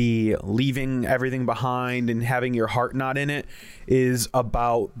 the leaving everything behind and having your heart not in it is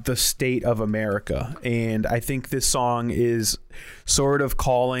about the state of America. And I think this song is sort of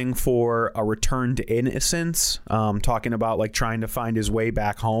calling for a return to innocence, talking about like trying to find his way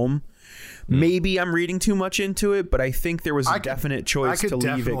back home. Maybe I'm reading too much into it, but I think there was a definite choice to leave it.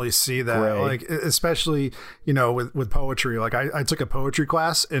 I could definitely see that, gray. Like especially, with poetry. Like I took a poetry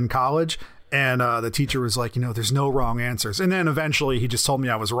class in college. And the teacher was like, there's no wrong answers. And then eventually he just told me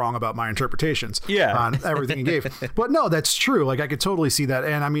I was wrong about my interpretations on everything he gave. But no, that's true. Like I could totally see that.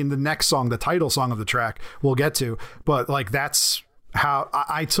 And I mean, the next song, the title song of the track, we'll get to. But like that's how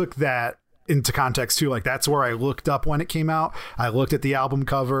I took that into context too. Like that's where I looked up when it came out. I looked at the album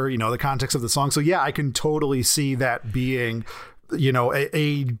cover, the context of the song. So yeah, I can totally see that being,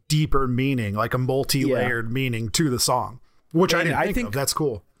 a deeper meaning, like a multi-layered meaning to the song, which I didn't think of. That's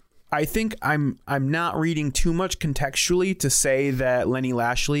cool. I think I'm not reading too much contextually to say that Lenny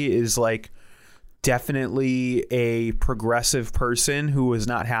Lashley is like definitely a progressive person who was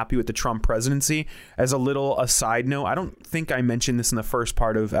not happy with the Trump presidency. As a little aside note, I don't think I mentioned this in the first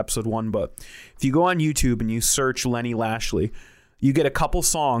part of episode 1, but if you go on YouTube and you search Lenny Lashley, you get a couple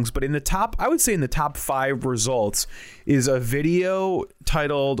songs, but in the top 5 results is a video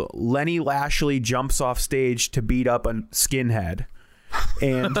titled Lenny Lashley Jumps Off Stage to Beat Up a Skinhead.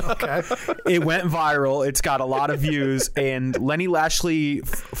 And it went viral. It's got a lot of views. And Lenny Lashley,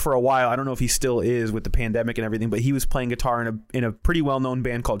 for a while, I don't know if he still is with the pandemic and everything, but he was playing guitar in a pretty well-known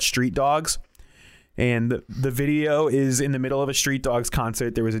band called Street Dogs. And the video is in the middle of a Street Dogs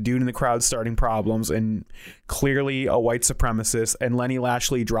concert. There was a dude in the crowd starting problems, and clearly a white supremacist. And Lenny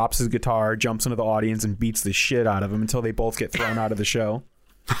Lashley drops his guitar, jumps into the audience, and beats the shit out of him until they both get thrown out of the show.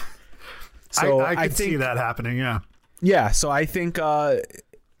 So I could see that happening. Yeah. Yeah. So I think I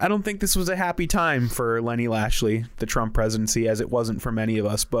don't think this was a happy time for Lenny Lashley, the Trump presidency, as it wasn't for many of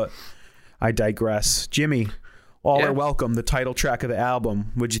us. But I digress. Jimmy, All Are Welcome, the title track of the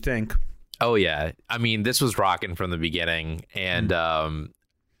album. What'd you think? Oh, yeah. I mean, this was rocking from the beginning. And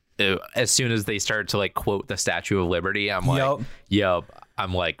as soon as they started to like quote the Statue of Liberty, I'm like, yep,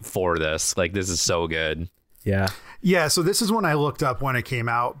 I'm like for this. Like, this is so good. Yeah. Yeah. So this is when I looked up when it came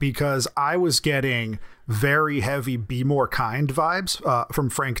out, because I was getting very heavy Be More Kind vibes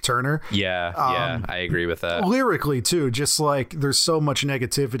from Frank Turner. Yeah. I agree with that. Lyrically, too, just like there's so much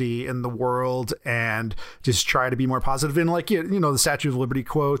negativity in the world, and just try to be more positive. And like, you know, the Statue of Liberty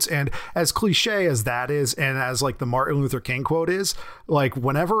quotes, and as cliche as that is, and as like the Martin Luther King quote is, like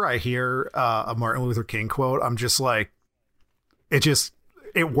whenever I hear a Martin Luther King quote, I'm just like,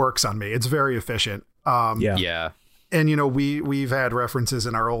 it works on me. It's very efficient. Yeah. And, you know, we've had references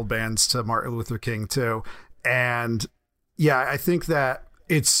in our old bands to Martin Luther King, too. And yeah, I think that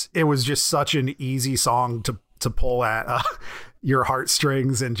it was just such an easy song to pull at your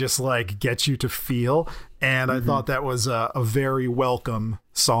heartstrings and just like get you to feel. And I thought that was a very welcome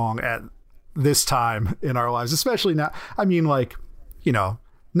song at this time in our lives, especially now. I mean, like, you know,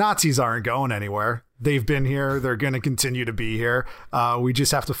 Nazis aren't going anywhere. They've been here. They're going to continue to be here. We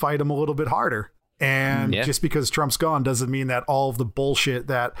just have to fight them a little bit harder. And just because Trump's gone doesn't mean that all of the bullshit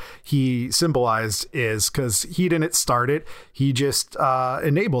that he symbolized is, because he didn't start it. He just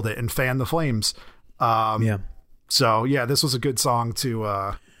enabled it and fanned the flames. So, yeah, this was a good song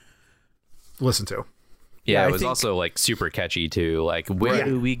to listen to. Yeah, it was also like super catchy, too. Like, where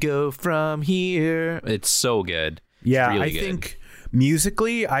do we go from here? It's so good. Yeah, really I good. think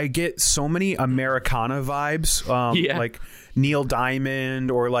musically, I get so many Americana vibes. Like Neil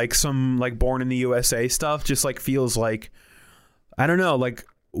Diamond, or like some like Born in the USA stuff, just like feels like, I don't know, like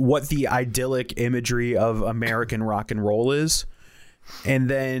what the idyllic imagery of American rock and roll is. And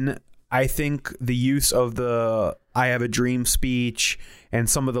then I think the use of the I Have a Dream speech and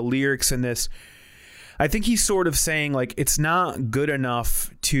some of the lyrics in this, I think he's sort of saying like it's not good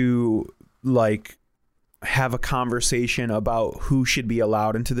enough to like have a conversation about who should be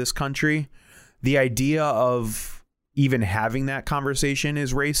allowed into this country. The idea of even having that conversation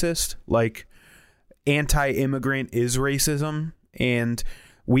is racist. Like, anti-immigrant is racism, and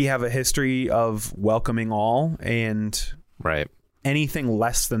we have a history of welcoming all, and anything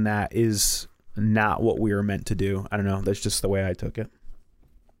less than that is not what we were meant to do. I don't know. That's just the way I took it.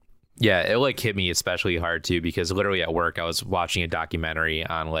 Yeah, it like hit me especially hard too, because literally at work I was watching a documentary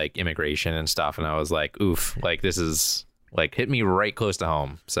on like immigration and stuff, and I was like, oof, like this is like hit me right close to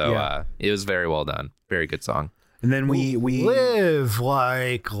home. So it was very well done. Very good song. And then we live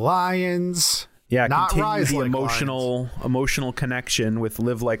like lions. Yeah, not continue rise the like emotional connection with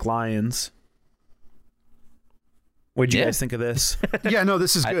Live Like Lions. What'd you guys think of this? Yeah, no,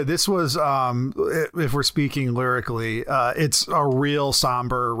 this is good. This was, if we're speaking lyrically, it's a real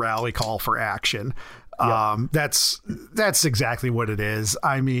somber rally call for action. That's exactly what it is.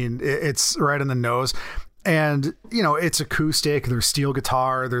 I mean, it's right in the nose. And, you know, it's acoustic. There's steel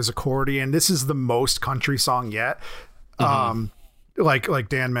guitar. There's accordion. This is the most country song yet. Like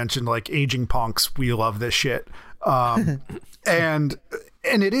Dan mentioned, like aging punks, we love this shit. And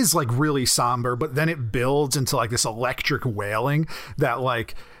it is like really somber, but then it builds into like this electric wailing that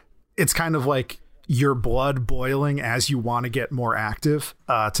like it's kind of like your blood boiling as you want to get more active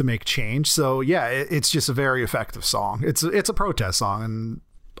to make change. So yeah, it's just a very effective song. It's a protest song, and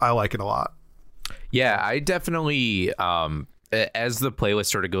I like it a lot. Yeah, I definitely as the playlist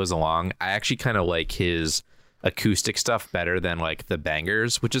sort of goes along, I actually kind of like his acoustic stuff better than like the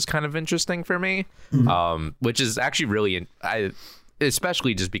bangers, which is kind of interesting for me. Which is actually really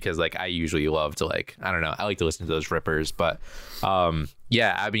especially just because like I usually love to like, I don't know, I like to listen to those rippers, but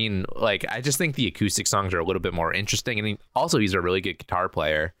yeah, I mean, like I just think the acoustic songs are a little bit more interesting, and also he's a really good guitar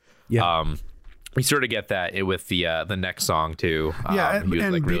player. We sort of get that with the next song too. He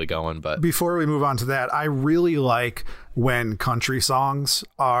was like really going. But before we move on to that, I really like when country songs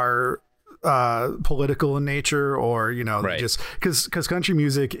are political in nature, or just because country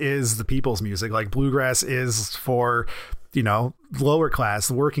music is the people's music. Like bluegrass is for you know, lower class,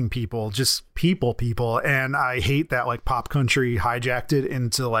 working people, just people. And I hate that like pop country hijacked it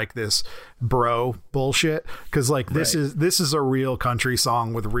into like this bro bullshit. Cause like this is a real country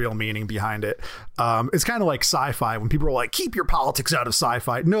song with real meaning behind it. It's kind of like sci-fi when people are like, keep your politics out of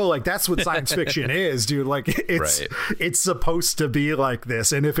sci-fi. No, like that's what science fiction is, dude. Like it's supposed to be like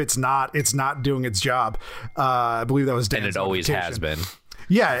this. And if it's not doing its job. I believe that was Dan's and it always has been.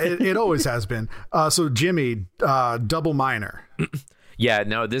 Yeah, it always has been. So Jimmy, Double Minor. Yeah,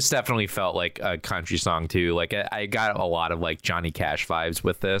 no, this definitely felt like a country song too. Like I got a lot of like Johnny Cash vibes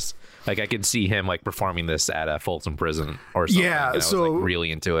with this. Like I could see him like performing this at a Folsom Prison or something. Yeah, I was like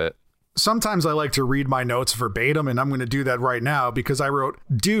really into it. Sometimes I like to read my notes verbatim, and I'm going to do that right now because I wrote,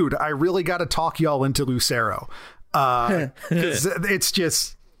 dude, I really got to talk y'all into Lucero. Because it's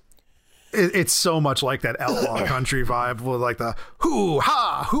just... It's so much like that outlaw country vibe with like the hoo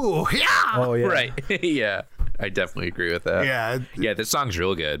ha hoo yeah. Oh yeah, right. Yeah, I definitely agree with that. Yeah, this song's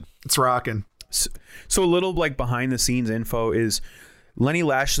real good. It's rocking. So a little like behind the scenes info is Lenny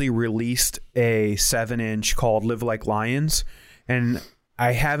Lashley released a 7-inch called "Live Like Lions," and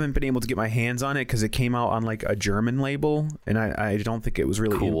I haven't been able to get my hands on it because it came out on like a German label, and I don't think it was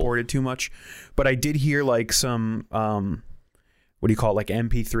really imported too much. But I did hear like some what do you call it, like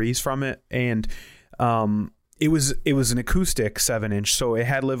MP3s from it, and it was an acoustic 7-inch, so it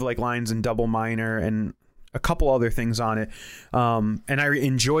had Live Like Lions and Double Minor and a couple other things on it, and I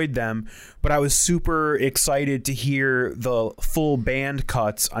enjoyed them, but I was super excited to hear the full band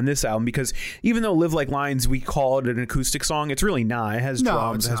cuts on this album, because even though Live Like Lions, we call it an acoustic song, it's really not. It has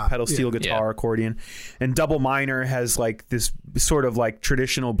drums, it has pedal steel guitar, accordion, and Double Minor has like this sort of like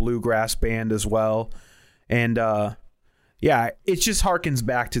traditional bluegrass band as well, and yeah, it just harkens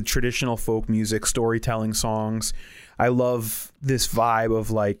back to traditional folk music, storytelling songs. I love this vibe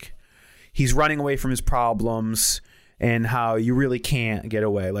of like he's running away from his problems and how you really can't get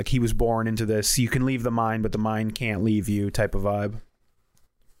away. Like he was born into this. You can leave the mind, but the mind can't leave you type of vibe.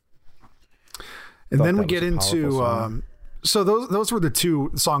 And then we get into so those were the two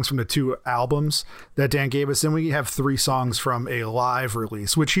songs from the two albums that Dan gave us. Then we have 3 songs from a live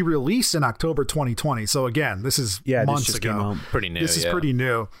release, which he released in October 2020. So again, this is months ago. Pretty new. This is pretty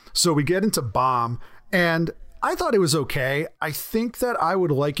new. So we get into Bomb, and I thought it was okay. I think that I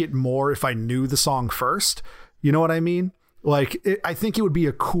would like it more if I knew the song first. You know what I mean? Like, I think it would be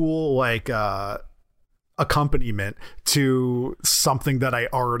a cool, like, accompaniment to something that I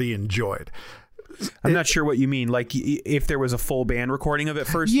already enjoyed. I'm not sure what you mean. Like if there was a full band recording of it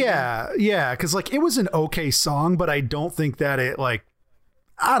first? Yeah. Because like it was an okay song, but I don't think that it like,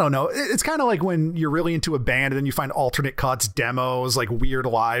 I don't know. It's kind of like when you're really into a band and then you find alternate cuts, demos, like weird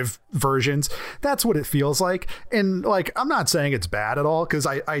live versions. That's what it feels like. And like, I'm not saying it's bad at all, because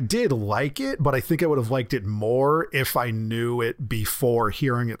I did like it, but I think I would have liked it more if I knew it before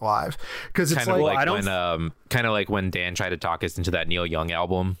hearing it live. Because it's kind of like when Dan tried to talk us into that Neil Young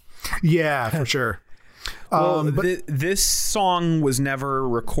album. Yeah, for sure. Well, this song was never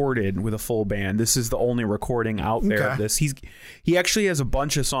recorded with a full band. This is the only recording out there of this. He actually has a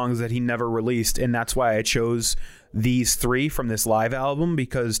bunch of songs that he never released, and that's why I chose these 3 from this live album,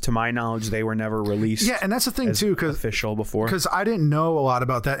 because to my knowledge they were never released. Yeah, and that's the thing too, because official before, because I didn't know a lot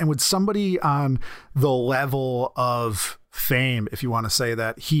about that. And with somebody on the level of fame, if you want to say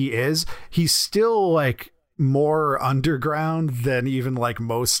that, he's still like more underground than even like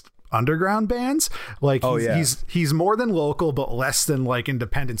most underground bands. Like he's more than local but less than like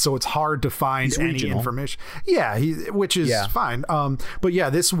independent, so it's hard to find any information. Which is fine. But yeah,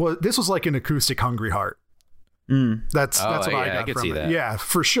 this was like an acoustic Hungry Heart. That's what I got from it. That. Yeah,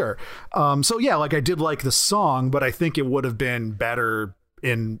 for sure. So yeah, like I did like the song, but I think it would have been better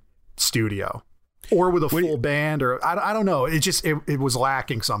in studio or with a full band, or I don't know. It just it was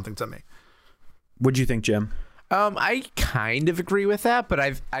lacking something to me. What'd you think, Jim? I kind of agree with that, but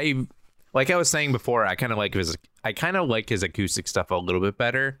I like I was saying before, I kind of like his acoustic stuff a little bit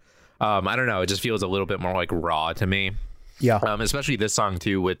better. I don't know, it just feels a little bit more like raw to me. Yeah. Especially this song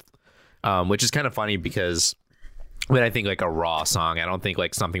too, with which is kind of funny because when I think like a raw song, I don't think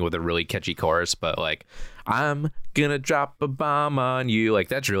like something with a really catchy chorus, but like I'm gonna drop a bomb on you, like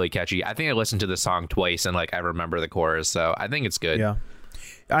that's really catchy. I think I listened to the song twice and like I remember the chorus, so I think it's good. Yeah.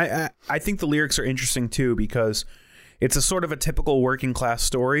 I think the lyrics are interesting too, because it's a sort of a typical working class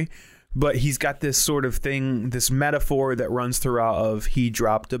story, but he's got this sort of thing, this metaphor that runs throughout of he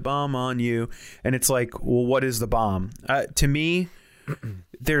dropped a bomb on you, and it's like, well, what is the bomb? To me,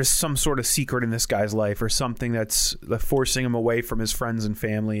 there's some sort of secret in this guy's life or something that's forcing him away from his friends and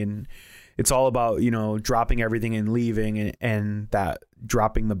family, and it's all about, you know, dropping everything and leaving, and that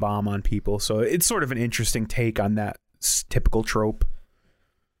dropping the bomb on people. So it's sort of an interesting take on that typical trope.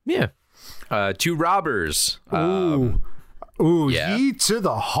 Yeah. Two Robbers. Ooh, yeah. Ye to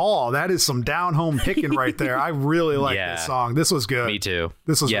the Hall. That is some down home picking right there. I really like this song. This was good. Me too.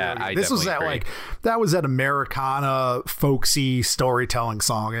 This was really good. This was that Americana folksy storytelling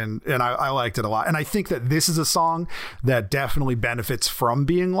song, and I liked it a lot. And I think that this is a song that definitely benefits from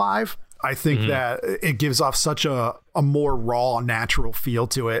being live. I think that it gives off such a more raw, natural feel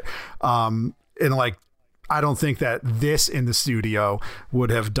to it. And like, I don't think that this in the studio would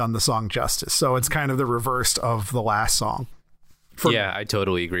have done the song justice. So it's kind of the reverse of the last song. I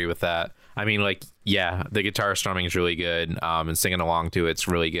totally agree with that. I mean, like, yeah, the guitar strumming is really good, and singing along to it's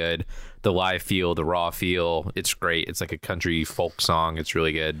really good. The live feel, the raw feel, it's great. It's like a country folk song. It's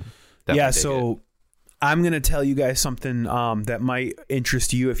really good. Definitely so I'm going to tell you guys something that might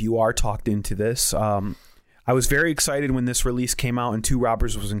interest you if you are talked into this. I was very excited when this release came out and Two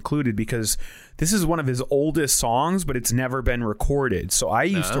Robbers was included because this is one of his oldest songs, but it's never been recorded. So I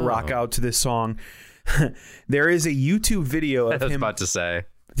used to rock out to this song. There is a YouTube video of him. I was about to say.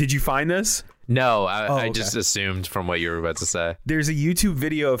 Did you find this? No, I just assumed from what you were about to say. There's a YouTube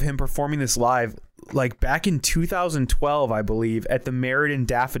video of him performing this live, like back in 2012, I believe, at the Meriden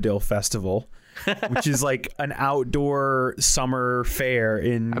Daffodil Festival, which is like an outdoor summer fair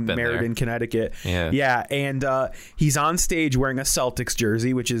in Meriden, Connecticut. Yeah. And he's on stage wearing a Celtics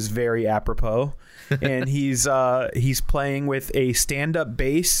jersey, which is very apropos. And he's playing with a stand-up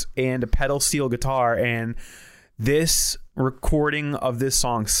bass and a pedal steel guitar, and this recording of this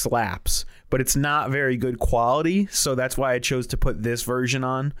song slaps, but it's not very good quality, so that's why I chose to put this version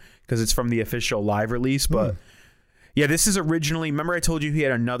on, because it's from the official live release. But yeah, this is originally, remember I told you he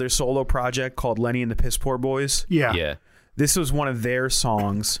had another solo project called Lenny and the Piss Poor Boys? Yeah. This was one of their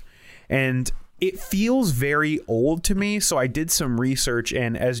songs, and it feels very old to me, so I did some research,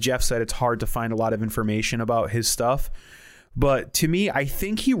 and as Jeff said, it's hard to find a lot of information about his stuff. But to me, I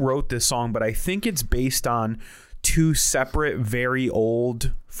think he wrote this song, but I think it's based on two separate, very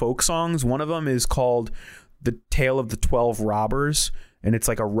old folk songs. One of them is called The Tale of the 12 Robbers, and it's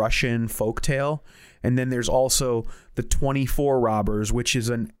like a Russian folk tale. And then there's also The 24 Robbers, which is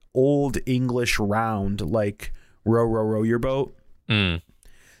an old English round, like row, row, row your boat.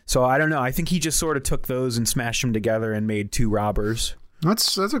 So I don't know. I think he just sort of took those and smashed them together and made Two Robbers.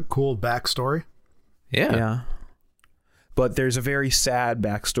 That's a cool backstory. Yeah. But there's a very sad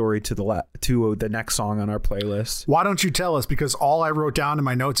backstory to the next song on our playlist. Why don't you tell us? Because all I wrote down in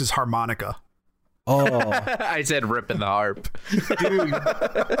my notes is harmonica. Oh, I said ripping the harp. Dude.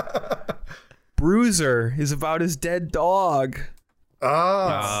 Bruiser is about his dead dog.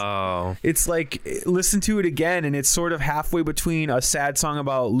 Oh. It's like, listen to it again, and it's sort of halfway between a sad song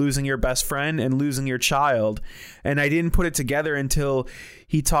about losing your best friend and losing your child. And I didn't put it together until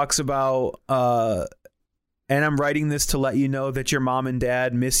he talks about, and I'm writing this to let you know that your mom and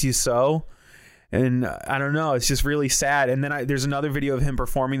dad miss you so. And I don't know, it's just really sad. And then there's another video of him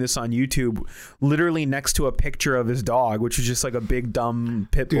performing this on YouTube, literally next to a picture of his dog, which was just like a big dumb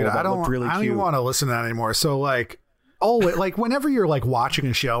pit bull that looked really cute. I don't even want to listen to that anymore. So like, like whenever you're like watching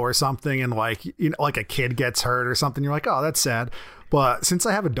a show or something and like, you know, like a kid gets hurt or something, you're like, oh, that's sad. But since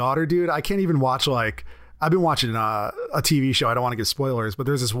I have a daughter, dude, I can't even watch, like, I've been watching a TV show. I don't want to give spoilers, but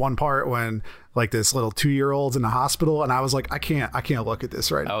there's this one part when like this little 2-year-old's in the hospital, and I was like, I can't look at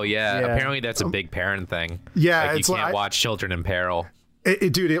this right now. Oh yeah. Apparently that's a big parent thing. Yeah, like, you can't watch children in peril.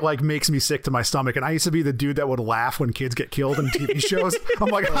 Dude, it like makes me sick to my stomach. And I used to be the dude that would laugh when kids get killed in TV shows. I'm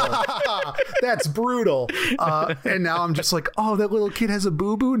like, that's brutal. And now I'm just like, oh, that little kid has a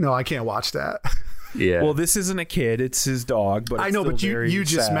boo-boo. No, I can't watch that. Yeah. Well, this isn't a kid; it's his dog. But it's I know, but you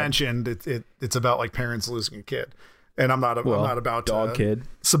just sad. mentioned it's about like parents losing a kid, and I'm not about dog to kid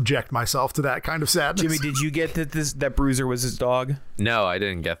subject myself to that kind of sadness. Jimmy, did you get that Bruiser was his dog? No, I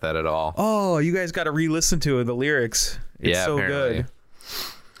didn't get that at all. Oh, you guys got to re-listen to the lyrics. It's so apparently.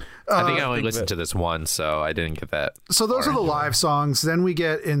 Good. I think I only listened to this one, so I didn't get that. So those are the live songs. Then we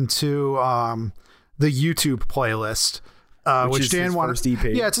get into the YouTube playlist. Which Dan wanted. First EP.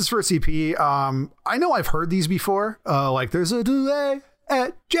 Yeah, it's his first EP. I know I've heard these before. Like there's a delay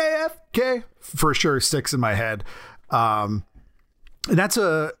at JFK for sure sticks in my head. And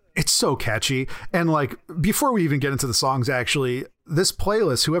it's so catchy. And like before we even get into the songs, actually, this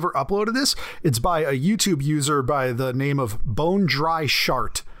playlist, whoever uploaded this, it's by a YouTube user by the name of Bone Dry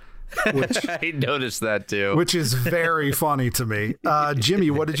Shart. Which, I noticed that too. Which is very funny to me.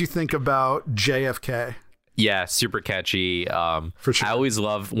 Jimmy, what did you think about JFK? Yeah, super catchy. For sure. I always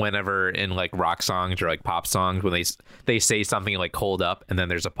love whenever in like rock songs or like pop songs when they say something like "hold up" and then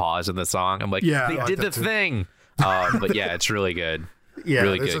there's a pause in the song. I'm like, yeah, they did the thing. But yeah, it's really good. Yeah,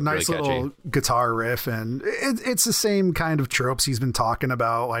 really there's good, a nice really little guitar riff, and it's the same kind of tropes he's been talking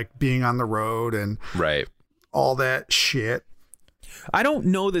about, like being on the road and Right. all that shit. I don't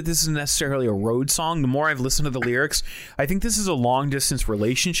know that this is necessarily a road song. The more I've listened to the lyrics, I think this is a long distance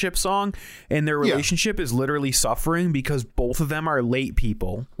relationship song, and their relationship is literally suffering because both of them are late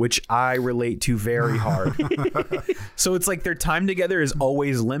people, which I relate to very hard. So it's like their time together is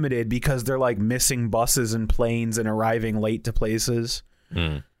always limited because they're like missing buses and planes and arriving late to places.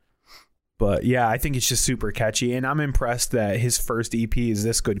 But yeah, I think it's just super catchy, and I'm impressed that his first EP is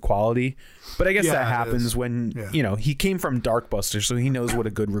this good quality. But I guess that happens when, you know, he came from Darkbuster, so he knows what a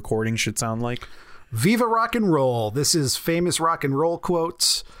good recording should sound like. Viva rock and roll. This is famous rock and roll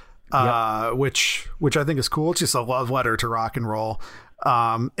quotes, which I think is cool. It's just a love letter to rock and roll.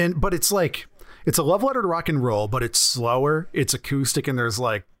 But it's like, it's a love letter to rock and roll, but it's slower. It's acoustic, and there's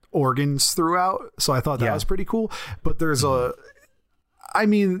like organs throughout. So I thought that was pretty cool. But there's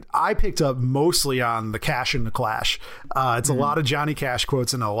I picked up mostly on the Cash and the Clash. It's a lot of Johnny Cash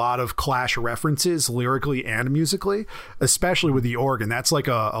quotes and a lot of Clash references lyrically and musically, especially with the organ. That's like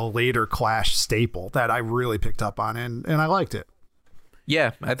a later Clash staple that I really picked up on, and I liked it.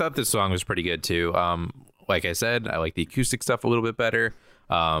 Yeah, I thought this song was pretty good too. Like I said, I like the acoustic stuff a little bit better.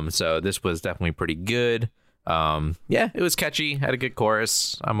 So this was definitely pretty good. Yeah, it was catchy, had a good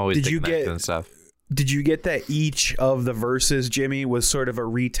chorus. I'm always digging that kind of stuff. Did you get that each of the verses, Jimmy, was sort of a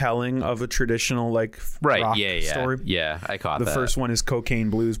retelling of a traditional like rock story? Yeah, I caught that. The first one is Cocaine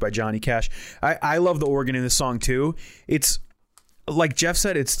Blues by Johnny Cash. I love the organ in this song too. It's like Jeff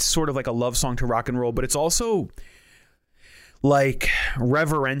said, it's sort of like a love song to rock and roll, but it's also like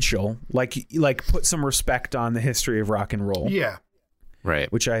reverential, like put some respect on the history of rock and roll. Yeah.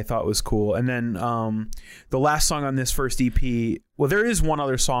 Right. Which I thought was cool. And then the last song on this first EP, well, there is one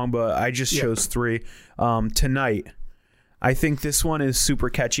other song, but I just chose three. Tonight. I think this one is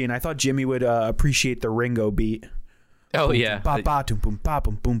super catchy, and I thought Jimmy would appreciate the Ringo beat. Oh, boom, yeah. Boom, ba, boom, boom, ba,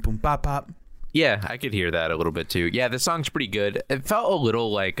 boom, boom, boom, ba, ba. Yeah, I could hear that a little bit too. Yeah, the song's pretty good. It felt a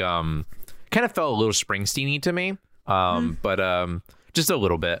little like, kind of felt a little Springsteen-y to me, but just a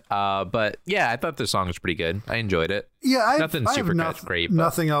little bit. But yeah, I thought the song was pretty good. I enjoyed it. Yeah, I have great. But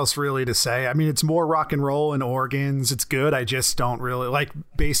nothing else really to say. I mean, it's more rock and roll and organs. It's good. I just don't really like,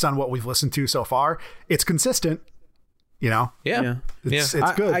 based on what we've listened to so far, it's consistent. You know? Yeah. It's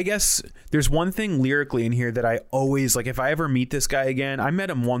good. I guess there's one thing lyrically in here that I always like. If I ever meet this guy again, I met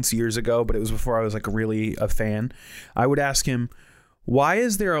him once years ago, but it was before I was like really a fan. I would ask him, why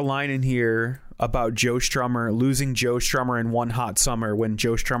is there a line in here about Joe Strummer losing Joe Strummer in one hot summer when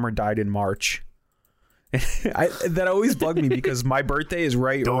Joe Strummer died in March? That always bugged me because my birthday is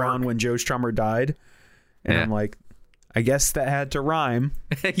right around when Joe Strummer died. And I'm like, I guess that had to rhyme.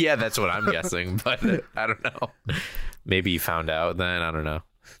 Yeah, that's what I'm guessing, but I don't know. Maybe you found out then. I don't know.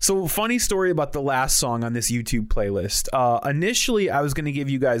 So, funny story about the last song on this YouTube playlist. Initially, I was going to give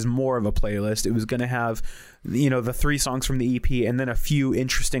you guys more of a playlist. It was going to have, you know, the 3 songs from the EP and then a few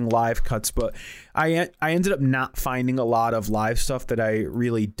interesting live cuts. But I ended up not finding a lot of live stuff that I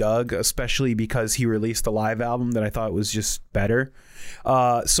really dug, especially because he released a live album that I thought was just better.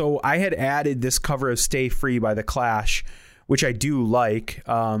 So I had added this cover of Stay Free by The Clash, which I do like,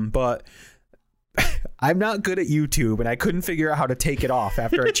 but I'm not good at YouTube, and I couldn't figure out how to take it off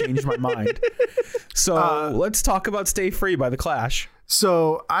after I changed my mind. So let's talk about Stay Free by The Clash.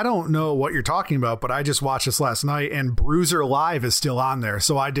 So I don't know what you're talking about, but I just watched this last night, and Bruiser Live is still on there,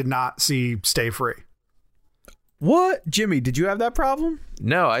 so I did not see Stay Free. What? Jimmy, did you have that problem?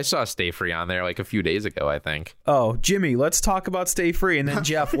 No, I saw Stay Free on there like a few days ago, I think. Oh, Jimmy, let's talk about Stay Free, and then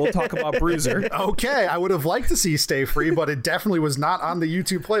Jeff, we'll talk about Bruiser. Okay, I would have liked to see Stay Free, but it definitely was not on the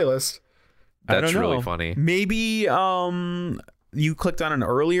YouTube playlist. That's really funny. Maybe you clicked on an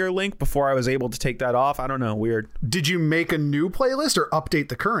earlier link before I was able to take that off. I don't know. Weird. Did you make a new playlist or update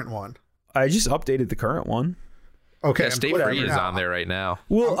the current one? I just updated the current one. Okay. Yeah, Stay Free is on there right now.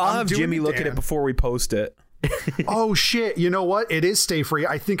 Well, I'll have Jimmy look at it before we post it. Oh, shit. You know what? It is Stay Free.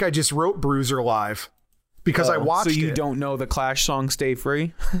 I think I just wrote Bruiser Live because I watched it. So you don't know the Clash song Stay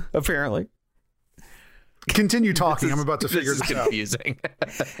Free, apparently. Continue talking. I'm about to figure this out. Confusing.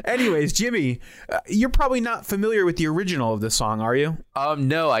 Anyways, Jimmy, you're probably not familiar with the original of this song, are you?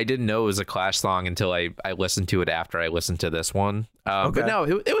 No, I didn't know it was a Clash song until I listened to it after I listened to this one. But no,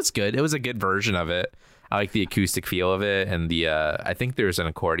 it was good. It was a good version of it. I like the acoustic feel of it, and the I think there's an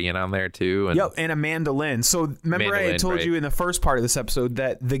accordion on there too. And yep, and a mandolin. So remember I had told you in the first part of this episode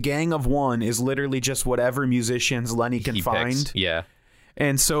that the Gang of One is literally just whatever musicians Lenny can find. Picks. Yeah.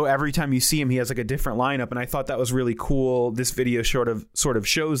 And so every time you see him, he has like a different lineup. And I thought that was really cool. This video sort of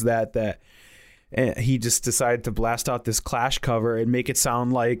shows that And he just decided to blast out this Clash cover and make it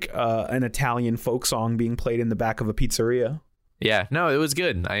sound like an Italian folk song being played in the back of a pizzeria. Yeah, no, it was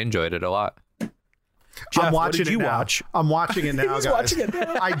good. I enjoyed it a lot. Jeff, I'm what watching did you it now. watch? I'm watching it now, He's guys. watching it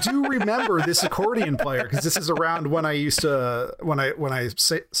now. I do remember this accordion player because this is around when I used to when I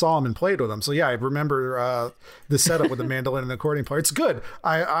saw him and played with him. So yeah, I remember the setup with the mandolin and the accordion player. It's good.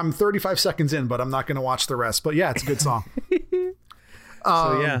 I'm 35 seconds in, but I'm not going to watch the rest. But yeah, it's a good song.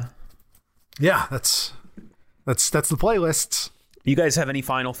 So Yeah, that's the playlists. You guys have any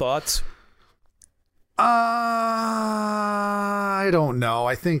final thoughts? I don't know.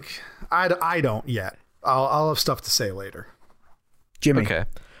 I think I don't yet. I'll have stuff to say later. Jimmy. Okay.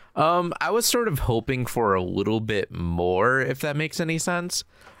 I was sort of hoping for a little bit more, if that makes any sense.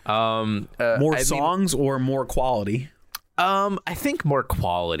 More songs or more quality? I think more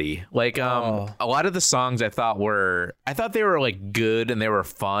quality. Like a lot of the songs I thought they were like good and they were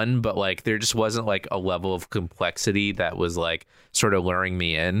fun, but like there just wasn't like a level of complexity that was like sort of luring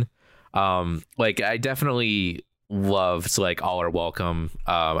me in. Like I definitely loved like All Are Welcome.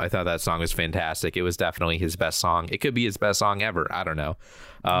 I thought that song was fantastic. It was definitely his best song. It could be his best song ever. I don't know.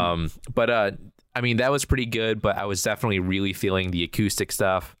 But I mean, that was pretty good, but I was definitely really feeling the acoustic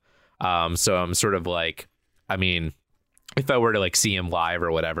stuff. So I'm sort of like, I mean, if I were to like see him live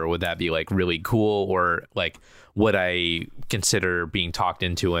or whatever, would that be like really cool? Or like, would I consider being talked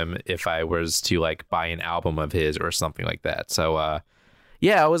into him if I was to like buy an album of his or something like that? So,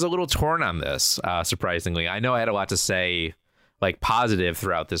 yeah, I was a little torn on this, surprisingly. I know I had a lot to say, like, positive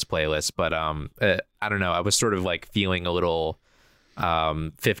throughout this playlist, but I don't know. I was sort of, like, feeling a little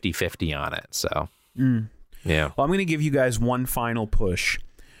 50-50 on it, so, yeah. Well, I'm going to give you guys one final push,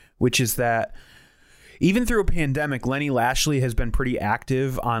 which is that even through a pandemic, Lenny Lashley has been pretty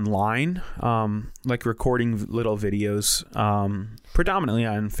active online, like recording little videos, predominantly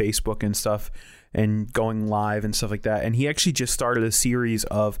on Facebook and stuff, and going live and stuff like that. And he actually just started a series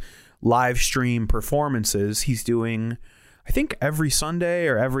of live stream performances. He's doing, I think, every Sunday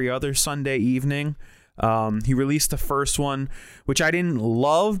or every other Sunday evening. He released the first one, which I didn't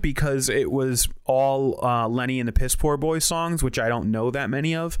love because it was all Lenny and the Piss Poor Boys songs, which I don't know that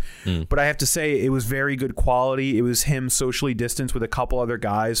many of. But I have to say it was very good quality. It was him socially distanced with a couple other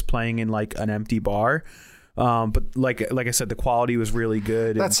guys playing in like an empty bar. But like I said, the quality was really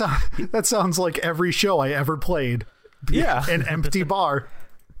good. That sounds like every show I ever played. Yeah. An empty bar.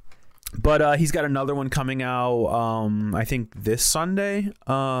 But he's got another one coming out, I think this Sunday.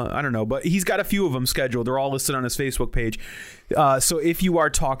 I don't know, but he's got a few of them scheduled. They're all listed on his Facebook page. So if you are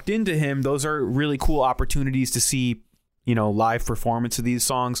talked into him, those are really cool opportunities to see, you know, live performance of these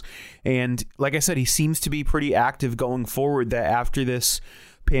songs. And like I said, he seems to be pretty active going forward, that after this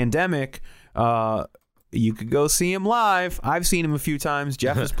pandemic, you could go see him live. I've seen him a few times.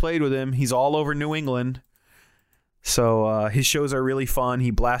 Jeff has played with him. He's all over New England. So his shows are really fun.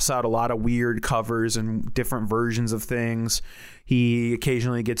 He blasts out a lot of weird covers and different versions of things. He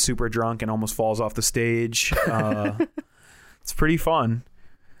occasionally gets super drunk and almost falls off the stage. It's pretty fun.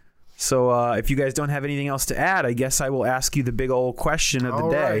 So if you guys don't have anything else to add, I guess I will ask you the big old question of the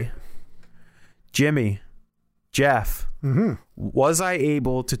day. Right. Jimmy, Jeff, was I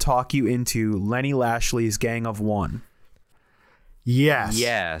able to talk you into Lenny Lashley's Gang of One? Yes.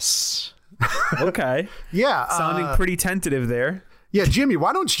 Yes. Okay. Yeah. Sounding pretty tentative there. Yeah, Jimmy,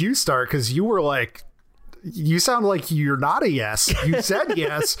 why don't you start? Because you were like, you sound like you're not a yes. You said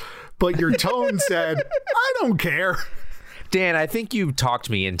yes, but your tone said, I don't care. Dan, I think you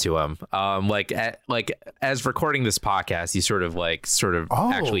talked me into him. Like as recording this podcast, you sort of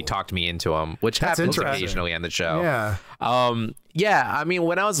actually talked me into him, which happens occasionally on the show. Yeah. Yeah. I mean,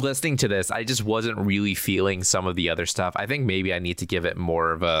 when I was listening to this, I just wasn't really feeling some of the other stuff. I think maybe I need to give it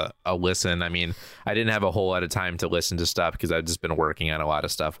more of a listen. I mean, I didn't have a whole lot of time to listen to stuff because I've just been working on a lot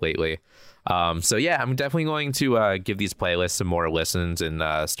of stuff lately. So yeah, I'm definitely going to give these playlists some more listens and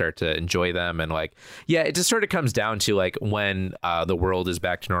start to enjoy them. And like, yeah, it just sort of comes down to like when the world is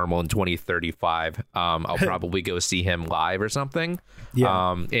back to normal in 2035, I'll probably go see him live or something.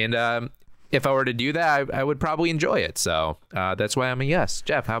 Yeah. And if I were to do that, I would probably enjoy it. So that's why I'm a yes.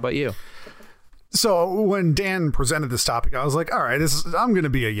 Jeff, how about you? So when Dan presented this topic, I was like, all right, I'm going to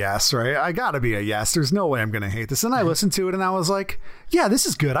be a yes, right? I got to be a yes. There's no way I'm going to hate this. And I listened to it and I was like, yeah, this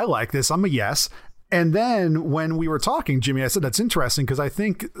is good. I like this. I'm a yes. And then when we were talking, Jimmy, I said, that's interesting because I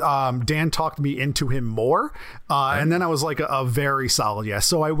think Dan talked me into him more. And then I was like a very solid yes.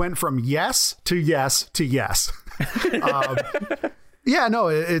 So I went from yes to yes to yes. Yeah, no,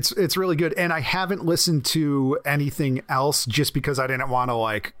 it's really good. And I haven't listened to anything else just because I didn't want to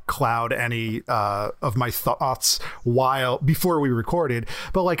like cloud any of my thoughts before we recorded.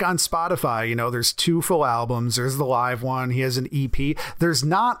 But like on Spotify, you know, there's 2 full albums. There's the live one. He has an EP. There's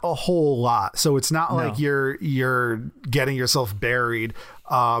not a whole lot. So it's not like you're getting yourself buried.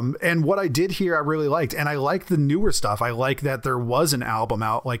 And what I did hear, I really liked, and I like the newer stuff. I like that there was an album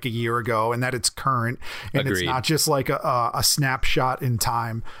out like a year ago and that it's current and Agreed. It's not just like a snapshot in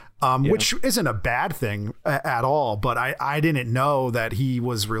time, which isn't a bad thing at all. But I didn't know that he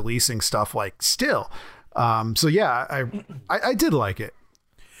was releasing stuff like still. So yeah, I did like it.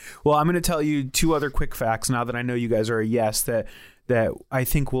 Well, I'm going to tell you 2 other quick facts now that I know you guys are a yes, that I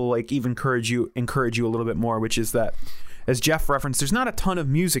think will like even encourage you a little bit more, which is that, as Jeff referenced, there's not a ton of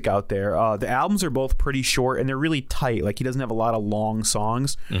music out there. The albums are both pretty short and they're really tight. Like he doesn't have a lot of long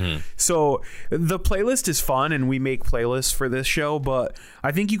songs. Mm-hmm. So the playlist is fun and we make playlists for this show, but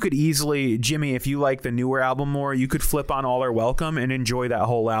I think you could easily, Jimmy, if you like the newer album more, you could flip on All Are Welcome and enjoy that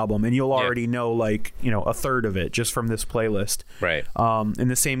whole album and you'll already know like, you know, a third of it just from this playlist. Right.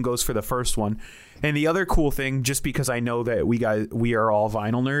 And the same goes for the first one. And the other cool thing, just because I know that we are all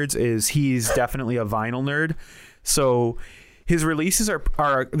vinyl nerds, is he's definitely a vinyl nerd. So his releases are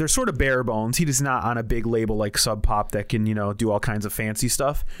they're sort of bare bones. He is not on a big label like Sub Pop that can, you know, do all kinds of fancy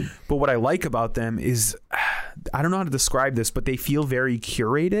stuff. But what I like about them is, I don't know how to describe this, but they feel very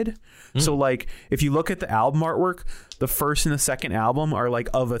curated. So like if you look at the album artwork, the first and the second album are like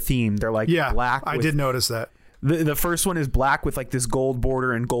of a theme. They're like black. I did notice that. The first one is black with like this gold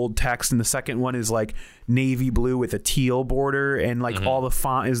border and gold text, and the second one is like navy blue with a teal border, and like all the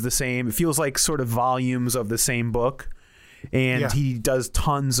font is the same. It feels like sort of volumes of the same book. And he does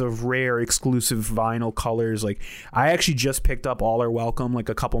tons of rare exclusive vinyl colors. Like I actually just picked up All Are Welcome like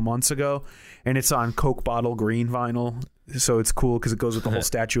a couple months ago, and it's on Coke bottle green vinyl, so it's cool because it goes with the whole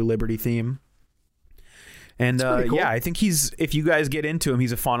Statue of Liberty theme. And cool. I think if you guys get into him,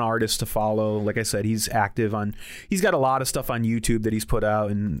 he's a fun artist to follow. Like I said, he's active he's got a lot of stuff on YouTube that he's put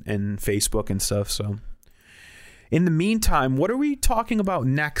out and Facebook and stuff. So in the meantime, what are we talking about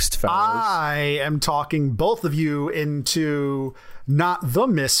next, fellas? I am talking both of you into not The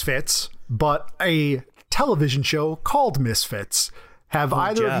Misfits, but a television show called Misfits. Have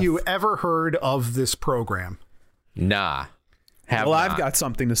either of you ever heard of this program? Nah. I've got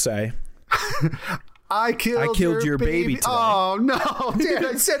something to say. I killed your baby today. Oh, no. Dan,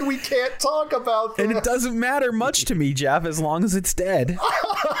 I said we can't talk about that. And it doesn't matter much to me, Jeff, as long as it's dead.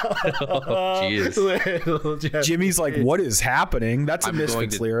 Jeez. Jimmy's like, what is happening? That's a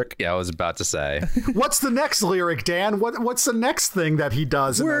Misfits lyric. Yeah, I was about to say. What's the next lyric, Dan? What's the next thing that he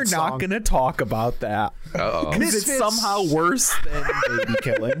does? We're not going to talk about that. Because it's somehow worse than baby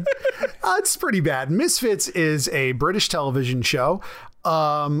killing. It's pretty bad. Misfits is a British television show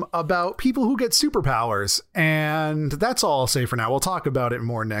about people who get superpowers, and that's all I'll say for now. We'll talk about it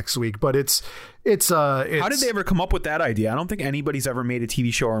more next week, but it's how did they ever come up with that idea? I don't think anybody's ever made a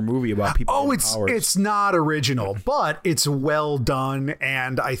TV show or movie about people with powers. It's not original, but it's well done,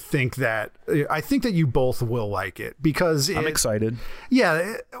 and I think that you both will like it because I'm excited.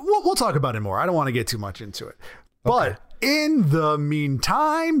 Yeah, we'll talk about it more. I don't want to get too much into it, but in the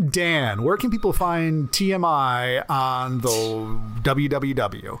meantime, Dan, where can people find TMI on the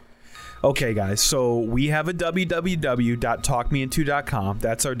www? Okay, guys, so we have a www.talkmeinto.com.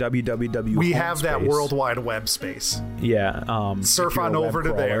 That's our www. We have that World Wide Web space. Yeah. Surf on over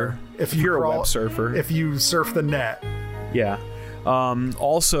to there. If you're a web surfer. If you surf the net. Yeah.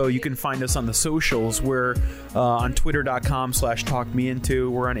 Also, you can find us on the socials. We're on twitter.com/talkmeinto.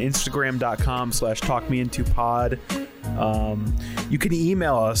 We're on instagram.com/talkmeintopod. You can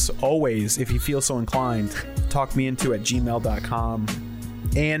email us always if you feel so inclined. talkmeinto@gmail.com.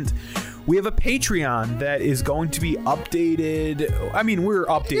 And we have a Patreon that is going to be updated. I mean, we're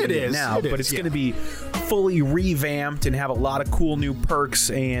updating it now, but it's going to be fully revamped and have a lot of cool new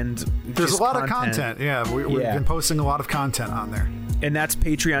perks, and there's a lot of content. Yeah, we've been posting a lot of content on there. And that's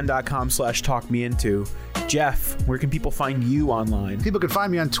patreon.com/talkmeinto. Jeff, where can people find you online? People can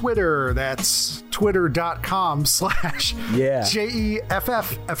find me on Twitter. That's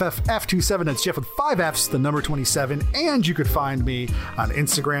twitter.com/JEFFFF27. That's Jeff with 5 F's, the number 27. And you could find me on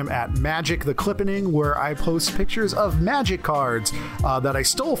Instagram at Magic the Clippening, where I post pictures of magic cards that I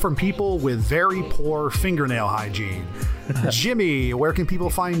stole from people with very poor fingernail hygiene. Jimmy, where can people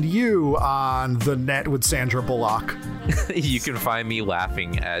find you on the net with Sandra Bullock? You can find me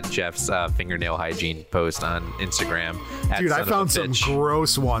laughing at Jeff's fingernail hygiene post on Instagram. Dude, I found some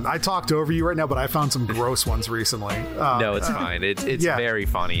gross ones. I talked over you right now, but I found some gross ones recently. No, it's fine. It's very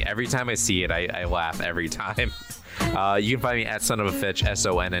funny. Every time I see it, I laugh every time. You can find me at sonofafitch,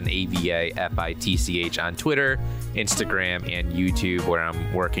 SONNAVAFITCH on Twitter, Instagram, and YouTube, where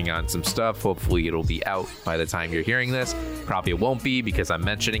I'm working on some stuff. Hopefully it'll be out by the time you're hearing this. Probably it won't be because I'm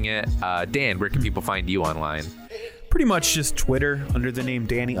mentioning it. Dan, where can people find you online? Pretty much just Twitter under the name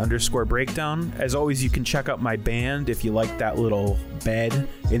Danny_Breakdown. As always, you can check out my band if you like that little bed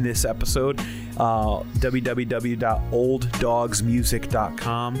in this episode.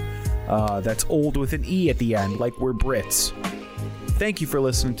 www.olddogsmusic.com. That's old with an E at the end, like we're Brits. Thank you for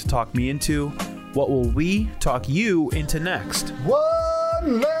listening to Talk Me Into. What will we talk you into next?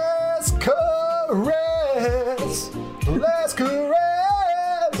 One last caress. Last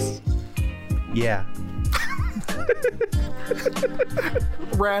caress. Yeah.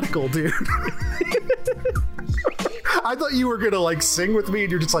 Radical, dude. I thought you were gonna like sing with me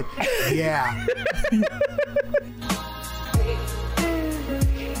and you're just like, yeah.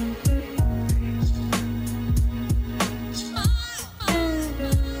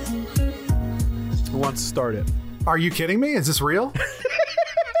 Who wants to start it? Are you kidding me? Is this real?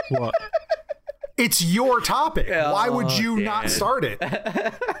 What? It's your topic. Why would you not start it?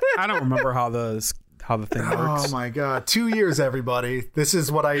 I don't remember how the thing works. Oh my god. 2 years, everybody. This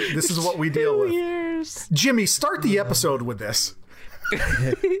is what we deal with. 2 years. Jimmy, start the episode with this.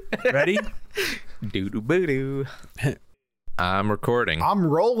 Ready? Doo-doo-boo-doo. I'm recording. I'm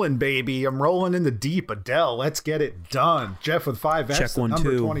rolling, baby. I'm rolling in the deep. Adele, let's get it done. Jeff with 5X, Check 1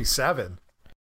 number 2. 27.